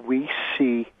agree that we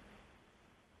see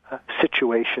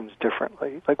situations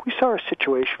differently? Like we saw a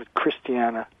situation with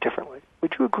Christiana differently.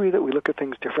 Would you agree that we look at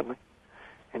things differently?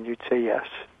 And you'd say yes.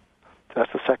 So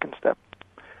that's the second step.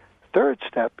 Third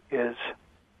step is,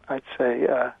 I'd say,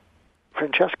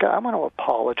 Francesca, I'm going to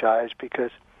apologize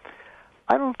because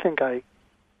I don't think I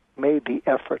made the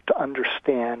effort to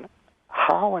understand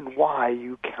how and why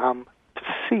you come to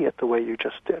see it the way you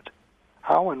just did.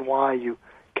 How and why you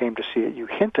came to see it. You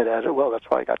hinted at it. Well, that's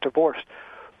why I got divorced.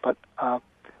 But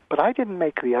I didn't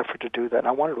make the effort to do that, and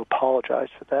I wanted to apologize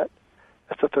for that.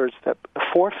 That's the third step. The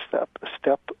fourth step,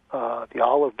 the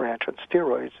olive branch on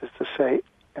steroids, is to say,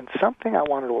 and something I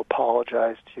wanted to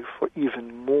apologize to you for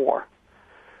even more,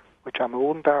 which I'm a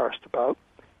little embarrassed about,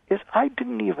 is I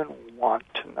didn't even want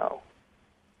to know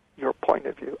your point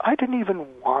of view. I didn't even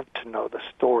want to know the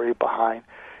story behind,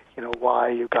 why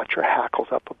you got your hackles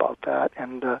up about that,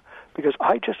 and because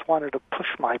I just wanted to push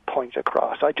my point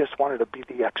across. I just wanted to be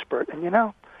the expert, and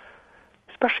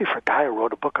especially for a guy who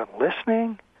wrote a book on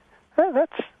listening,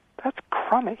 that's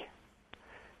crummy.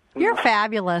 You're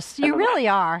fabulous. You really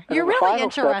are. You're really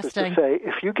interesting. Step is to say,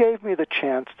 if you gave me the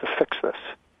chance to fix this,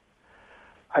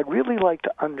 I'd really like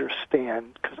to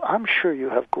understand, because I'm sure you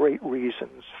have great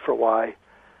reasons for why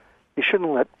you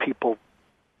shouldn't let people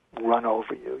run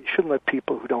over you. You shouldn't let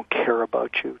people who don't care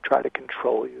about you try to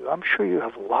control you. I'm sure you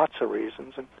have lots of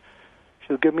reasons, and if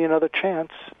you'll give me another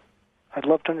chance, I'd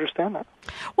love to understand that.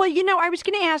 Well, I was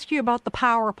going to ask you about the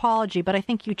power apology, but I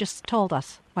think you just told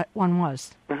us what one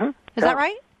was. Mm-hmm. Is that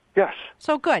right? Yes.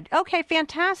 So good. Okay,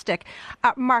 fantastic.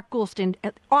 Mark Goulston,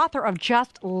 author of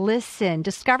Just Listen,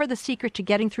 discover the secret to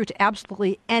getting through to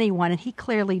absolutely anyone, and he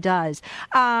clearly does.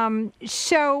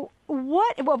 So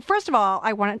well, first of all,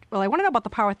 I want to know about the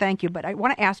power, thank you, but I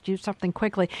want to ask you something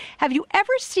quickly. Have you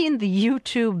ever seen the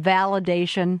YouTube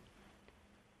validation?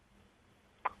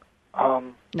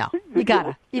 No, you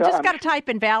gotta. You just gotta type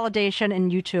in validation in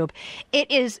YouTube.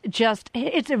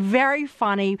 It's very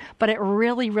funny, but it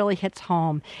really, really hits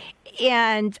home.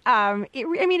 And it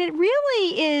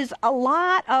really is a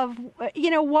lot of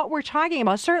what we're talking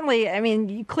about. Certainly,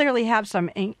 you clearly have some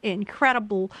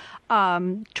incredible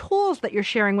tools that you're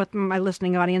sharing with my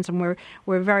listening audience, and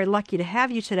we're very lucky to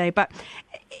have you today. But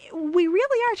we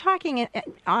really are talking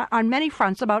on many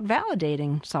fronts about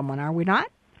validating someone, are we not?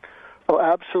 Oh,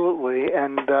 absolutely.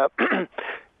 And,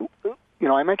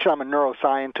 I mentioned I'm a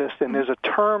neuroscientist, and there's a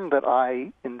term that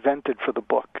I invented for the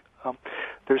book.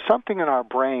 There's something in our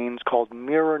brains called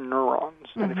mirror neurons.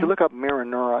 And if you look up mirror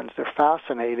neurons, they're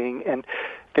fascinating. And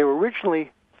they were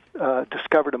originally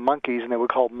discovered in monkeys, and they were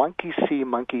called monkey see,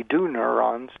 monkey do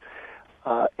neurons.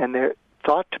 And they're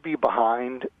thought to be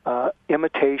behind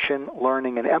imitation,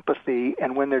 learning, and empathy.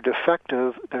 And when they're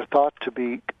defective, they're thought to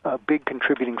be a big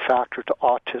contributing factor to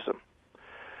autism.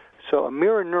 So a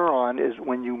mirror neuron is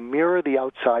when you mirror the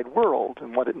outside world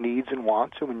and what it needs and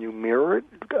wants, and when you mirror it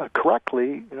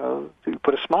correctly, you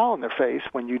put a smile on their face.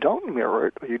 When you don't mirror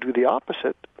it, or you do the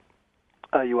opposite,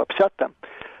 you upset them.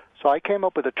 So I came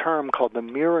up with a term called the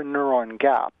mirror neuron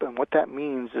gap, and what that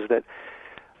means is that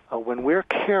when we're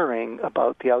caring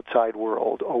about the outside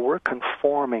world, or we're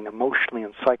conforming emotionally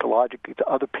and psychologically to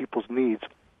other people's needs,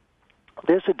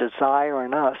 there's a desire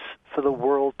in us for the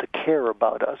world to care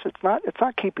about us. It's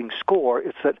not keeping score.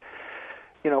 It's that,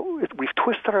 we've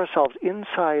twisted ourselves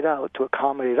inside out to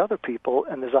accommodate other people,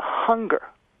 and there's a hunger,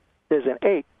 there's an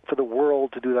ache for the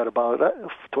world to do that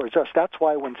towards us. That's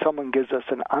why when someone gives us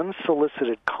an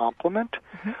unsolicited compliment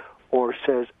or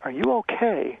says, "Are you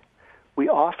okay?" we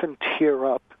often tear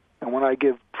up. And when I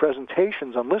give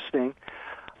presentations on listening,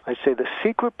 I say the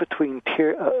secret behind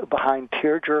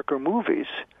tearjerker movies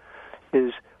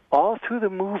is all through the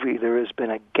movie there has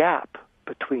been a gap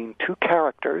between two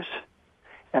characters,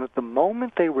 and at the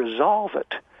moment they resolve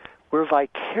it, we're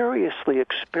vicariously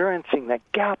experiencing that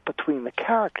gap between the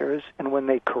characters, and when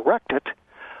they correct it,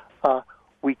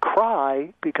 we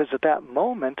cry because at that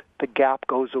moment the gap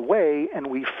goes away and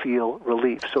we feel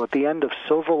relief. So at the end of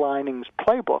Silver Linings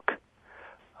Playbook,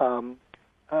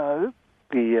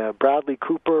 the Bradley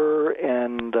Cooper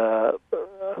and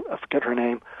I forget her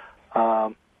name,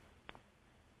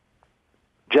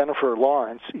 Jennifer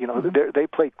Lawrence, they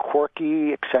play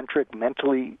quirky, eccentric,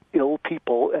 mentally ill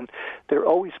people, and they're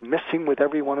always messing with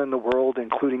everyone in the world,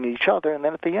 including each other. And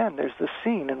then at the end, there's this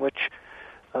scene in which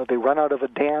they run out of a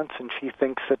dance, and she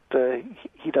thinks that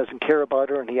he doesn't care about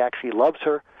her, and he actually loves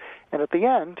her. And at the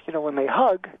end, when they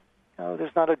hug,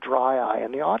 there's not a dry eye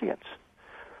in the audience.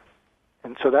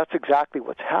 And so that's exactly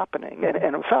what's happening.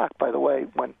 And in fact, by the way,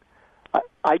 when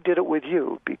I did it with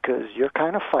you because you're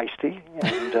kind of feisty,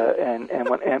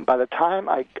 and by the time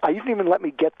I you didn't even let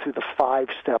me get through the 5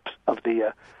 steps of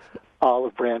the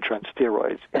olive branch on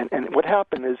steroids. And what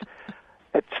happened is,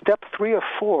 at step 3 or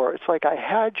 4, it's like I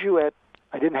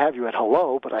didn't have you at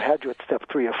hello, but I had you at step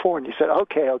 3 or 4, and you said,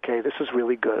 okay, this is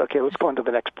really good. Okay, let's go on to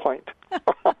the next point.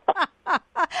 I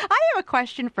have a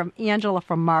question from Angela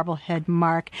from Marblehead,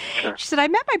 Mark. Sure. She said, I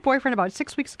met my boyfriend about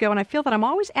 6 weeks ago, and I feel that I'm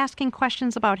always asking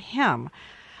questions about him.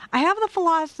 I have the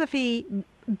philosophy,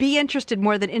 be interested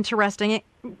more than interesting.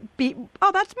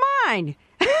 That's mine.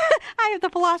 I have the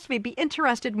philosophy, be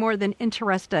interested more than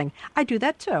interesting. I do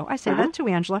that too. I say that to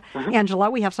Angela. Angela,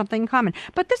 we have something in common.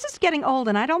 But this is getting old,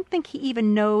 and I don't think he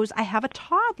even knows I have a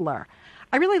toddler.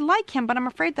 I really like him, but I'm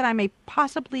afraid that I may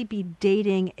possibly be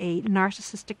dating a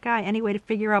narcissistic guy. Any way to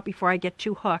figure out before I get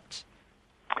too hooked?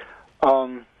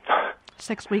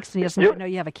 6 weeks, and he doesn't even know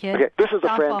you have a kid? Okay, this is the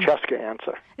Dump Francesca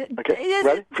answer. Okay,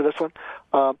 ready for this one?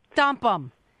 Dump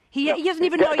him. He doesn't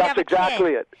even know you have a kid. That's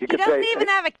exactly it. He doesn't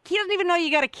even know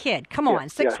you got a kid. Come on,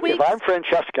 6 weeks. If I'm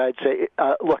Francesca, I'd say,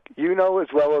 look, you know as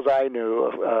well as I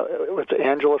knew, what's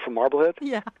Angela from Marblehead?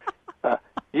 Yeah.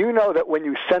 You know that when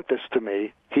you sent this to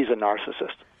me, he's a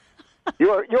narcissist.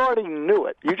 You already knew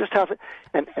it. You just haven't.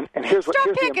 And here's what.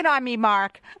 Stop picking on me,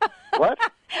 Mark. What?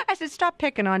 I said, stop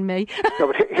picking on me. No,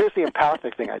 but here's the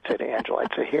empathic thing I'd say to Angela.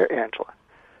 I'd say, here, Angela.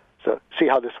 So see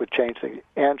how this would change things.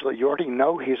 Angela, you already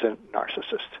know he's a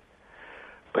narcissist.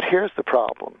 But here's the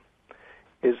problem,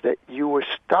 is that you were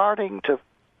starting to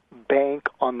bank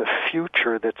on the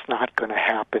future that's not going to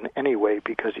happen anyway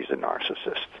because he's a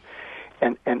narcissist.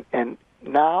 And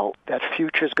now that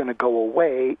future is going to go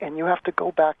away, and you have to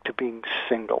go back to being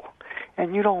single.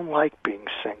 And you don't like being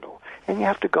single. And you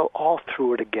have to go all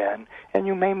through it again. And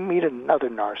you may meet another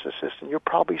narcissist, and you're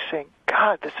probably saying,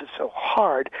 God, this is so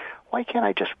hard. Why can't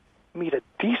I just meet a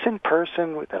decent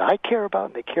person that I care about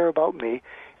and they care about me,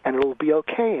 and it'll be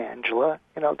okay, Angela?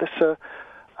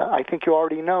 I think you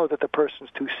already know that the person's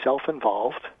too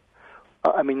self-involved.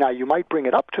 Now you might bring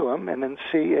it up to him and then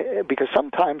see, because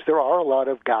sometimes there are a lot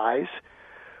of guys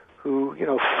who,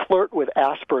 flirt with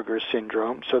Asperger's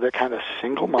syndrome, so they're kind of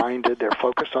single-minded, they're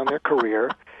focused on their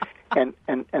career, and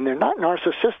they're not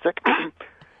narcissistic.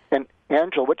 And,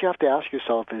 Angela, what you have to ask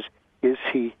yourself is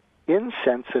he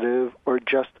insensitive or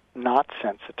just not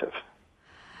sensitive?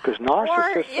 Because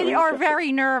narcissists or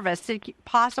very nervous,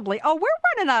 possibly. Oh, we're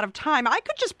running out of time. I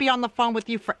could just be on the phone with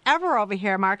you forever over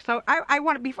here, Mark. So I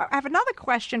have another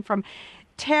question from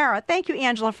Tara. Thank you,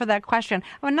 Angela, for that question.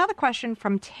 I have another question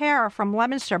from Tara from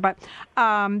Leominster. But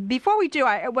before we do,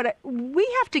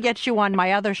 we have to get you on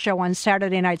my other show on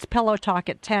Saturday nights, Pillow Talk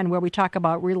at 10, where we talk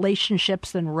about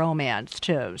relationships and romance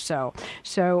too. So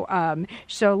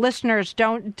listeners,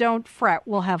 don't fret.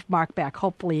 We'll have Mark back,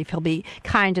 hopefully, if he'll be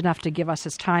kind enough to give us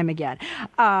his time again.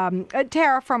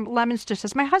 Tara from Leominster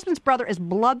says, my husband's brother is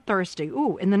bloodthirsty.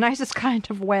 Ooh, in the nicest kind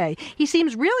of way. He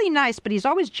seems really nice, but he's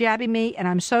always jabbing me, and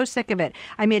I'm so sick of it.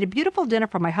 I made a beautiful dinner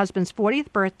for my husband's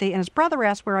 40th birthday, and his brother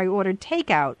asked where I ordered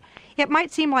takeout. It might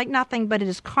seem like nothing, but it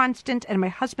is constant, and my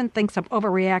husband thinks I'm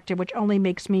overreactive, which only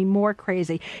makes me more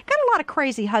crazy. Got a lot of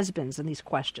crazy husbands in these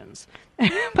questions.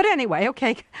 But anyway,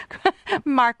 okay.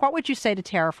 Mark, what would you say to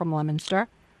Tara from Leominster?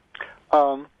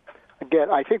 Again,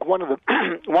 I think one of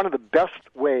the best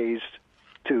ways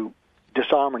to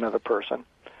disarm another person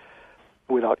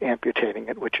without amputating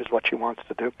it, which is what she wants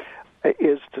to do,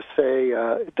 is to say,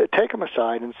 to take them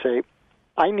aside and say,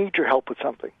 I need your help with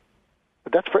something.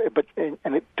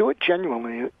 Do it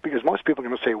genuinely, because most people are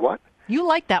going to say, what? You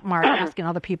like that, Mark, asking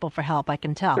other people for help, I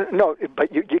can tell. No,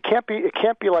 but you can't be. It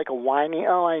can't be like a whiny,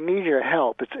 oh, I need your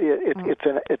help.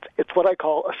 It's what I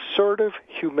call assertive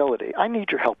humility. I need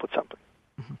your help with something.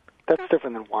 Mm-hmm. That's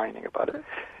different than whining about it.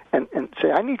 And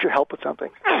say, I need your help with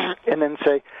something. And then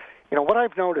say, what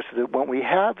I've noticed is that when we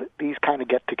have these kind of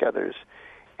get-togethers,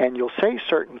 and you'll say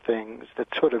certain things that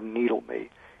sort of needle me,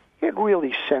 it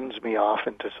really sends me off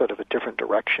into sort of a different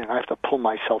direction. I have to pull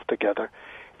myself together.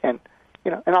 And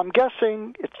I'm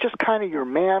guessing it's just kind of your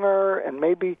manner, and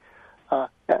maybe,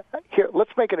 here,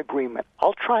 let's make an agreement.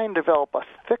 I'll try and develop a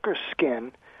thicker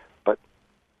skin, but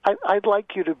I'd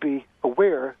like you to be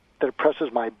aware that it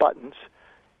presses my buttons,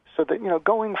 so that,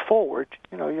 going forward,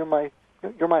 you're my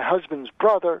husband's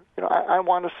brother. I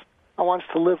want us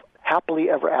to live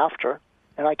happily ever after.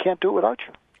 And I can't do it without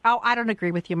you. Oh, I don't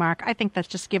agree with you, Mark. I think that's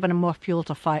just giving him more fuel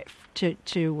to fight for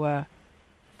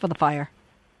the fire.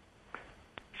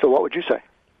 So what would you say?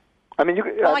 I mean,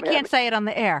 I can't say it on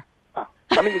the air.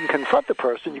 I mean, you can confront the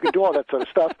person, you can do all that sort of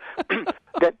stuff.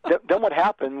 Then what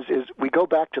happens is we go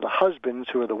back to the husbands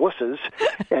who are the wusses,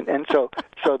 and so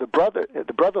the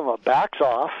brother-in-law backs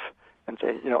off and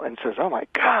says, "Oh my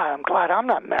God, I'm glad I'm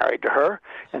not married to her."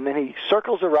 And then he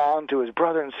circles around to his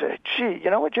brother and says, "Gee, you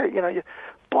know what?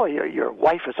 Your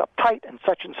wife is uptight and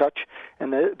such."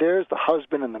 And there's the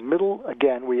husband in the middle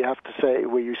again. Where you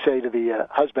say to the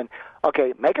husband,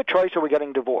 "Okay, make a choice, or we're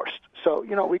getting divorced." So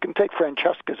we can take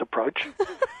Francesca's approach. Well,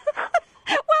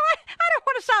 I don't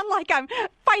want to sound like I'm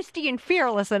feisty and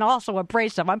fearless and also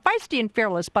abrasive. I'm feisty and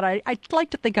fearless, but I like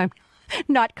to think I'm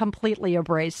not completely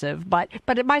abrasive. But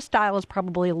my style is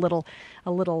probably a little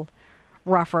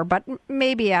rougher. But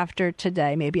maybe after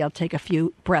today, maybe I'll take a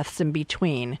few breaths in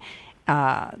between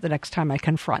the next time I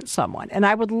confront someone. And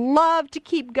I would love to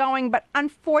keep going, but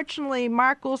unfortunately,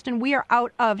 Mark Goulston, we are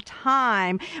out of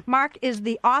time. Mark is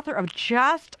the author of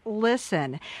Just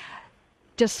Listen.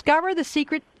 Discover the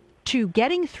secret to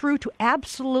getting through to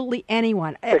absolutely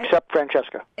anyone. Except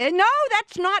Francesca. No,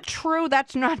 that's not true.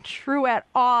 That's not true at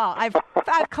all. I've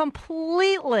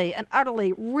completely and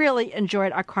utterly really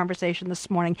enjoyed our conversation this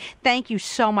morning. Thank you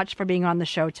so much for being on the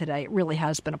show today. It really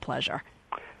has been a pleasure.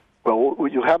 Well,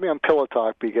 you'll have me on Pillow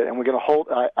Talk, and we're going to hold.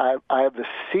 I have the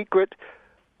secret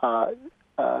to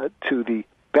the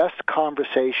best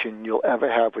conversation you'll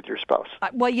ever have with your spouse.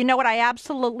 Well, you know what? I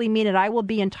absolutely mean it. I will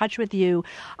be in touch with you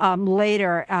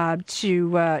later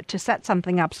to set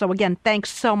something up. So again, thanks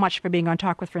so much for being on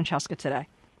Talk with Francesca today.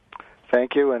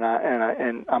 Thank you, and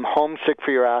I'm homesick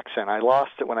for your accent. I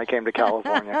lost it when I came to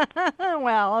California.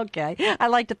 Well, okay. I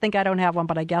like to think I don't have one,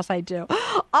 but I guess I do.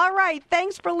 All right,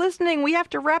 thanks for listening. We have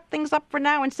to wrap things up for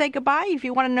now and say goodbye. If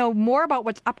you want to know more about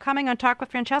what's upcoming on Talk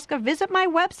with Francesca, visit my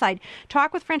website,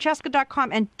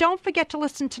 talkwithfrancesca.com. And don't forget to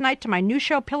listen tonight to my new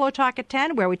show, Pillow Talk at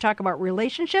 10, where we talk about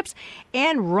relationships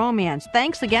and romance.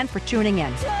 Thanks again for tuning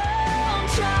in.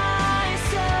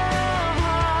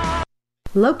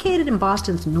 Located in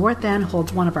Boston's North End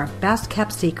holds one of our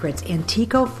best-kept secrets,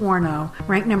 Antico Forno,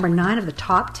 ranked number 9 of the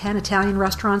top 10 Italian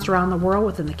restaurants around the world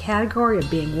within the category of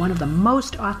being one of the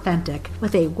most authentic.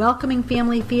 With a welcoming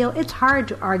family feel, it's hard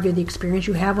to argue the experience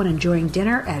you have when enjoying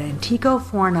dinner at Antico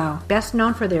Forno. Best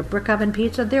known for their brick oven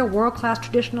pizza, their world-class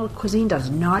traditional cuisine does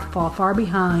not fall far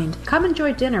behind. Come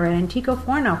enjoy dinner at Antico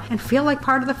Forno and feel like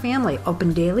part of the family.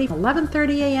 Open daily from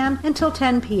 11:30 a.m. until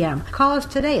 10 p.m. Call us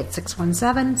today at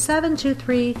 617-723-6733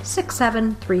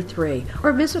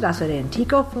 or visit us at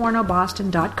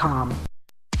AnticoFornoBoston.com.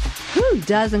 Who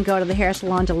doesn't go to the hair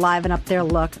salon to liven up their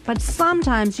look? But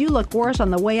sometimes you look worse on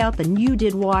the way out than you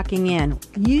did walking in.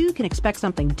 You can expect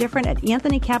something different at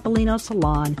Anthony Capolino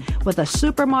Salon. With a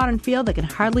super modern feel that can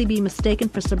hardly be mistaken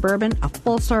for suburban, a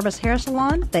full-service hair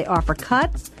salon, they offer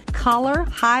cuts, color,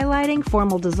 highlighting,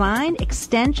 formal design,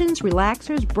 extensions,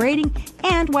 relaxers, braiding,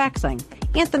 and waxing.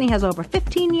 Anthony has over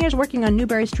 15 years working on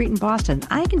Newbury Street in Boston.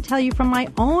 I can tell you from my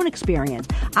own experience,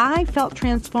 I felt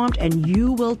transformed, and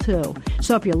you will too.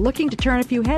 So if you're looking to turn a few heads,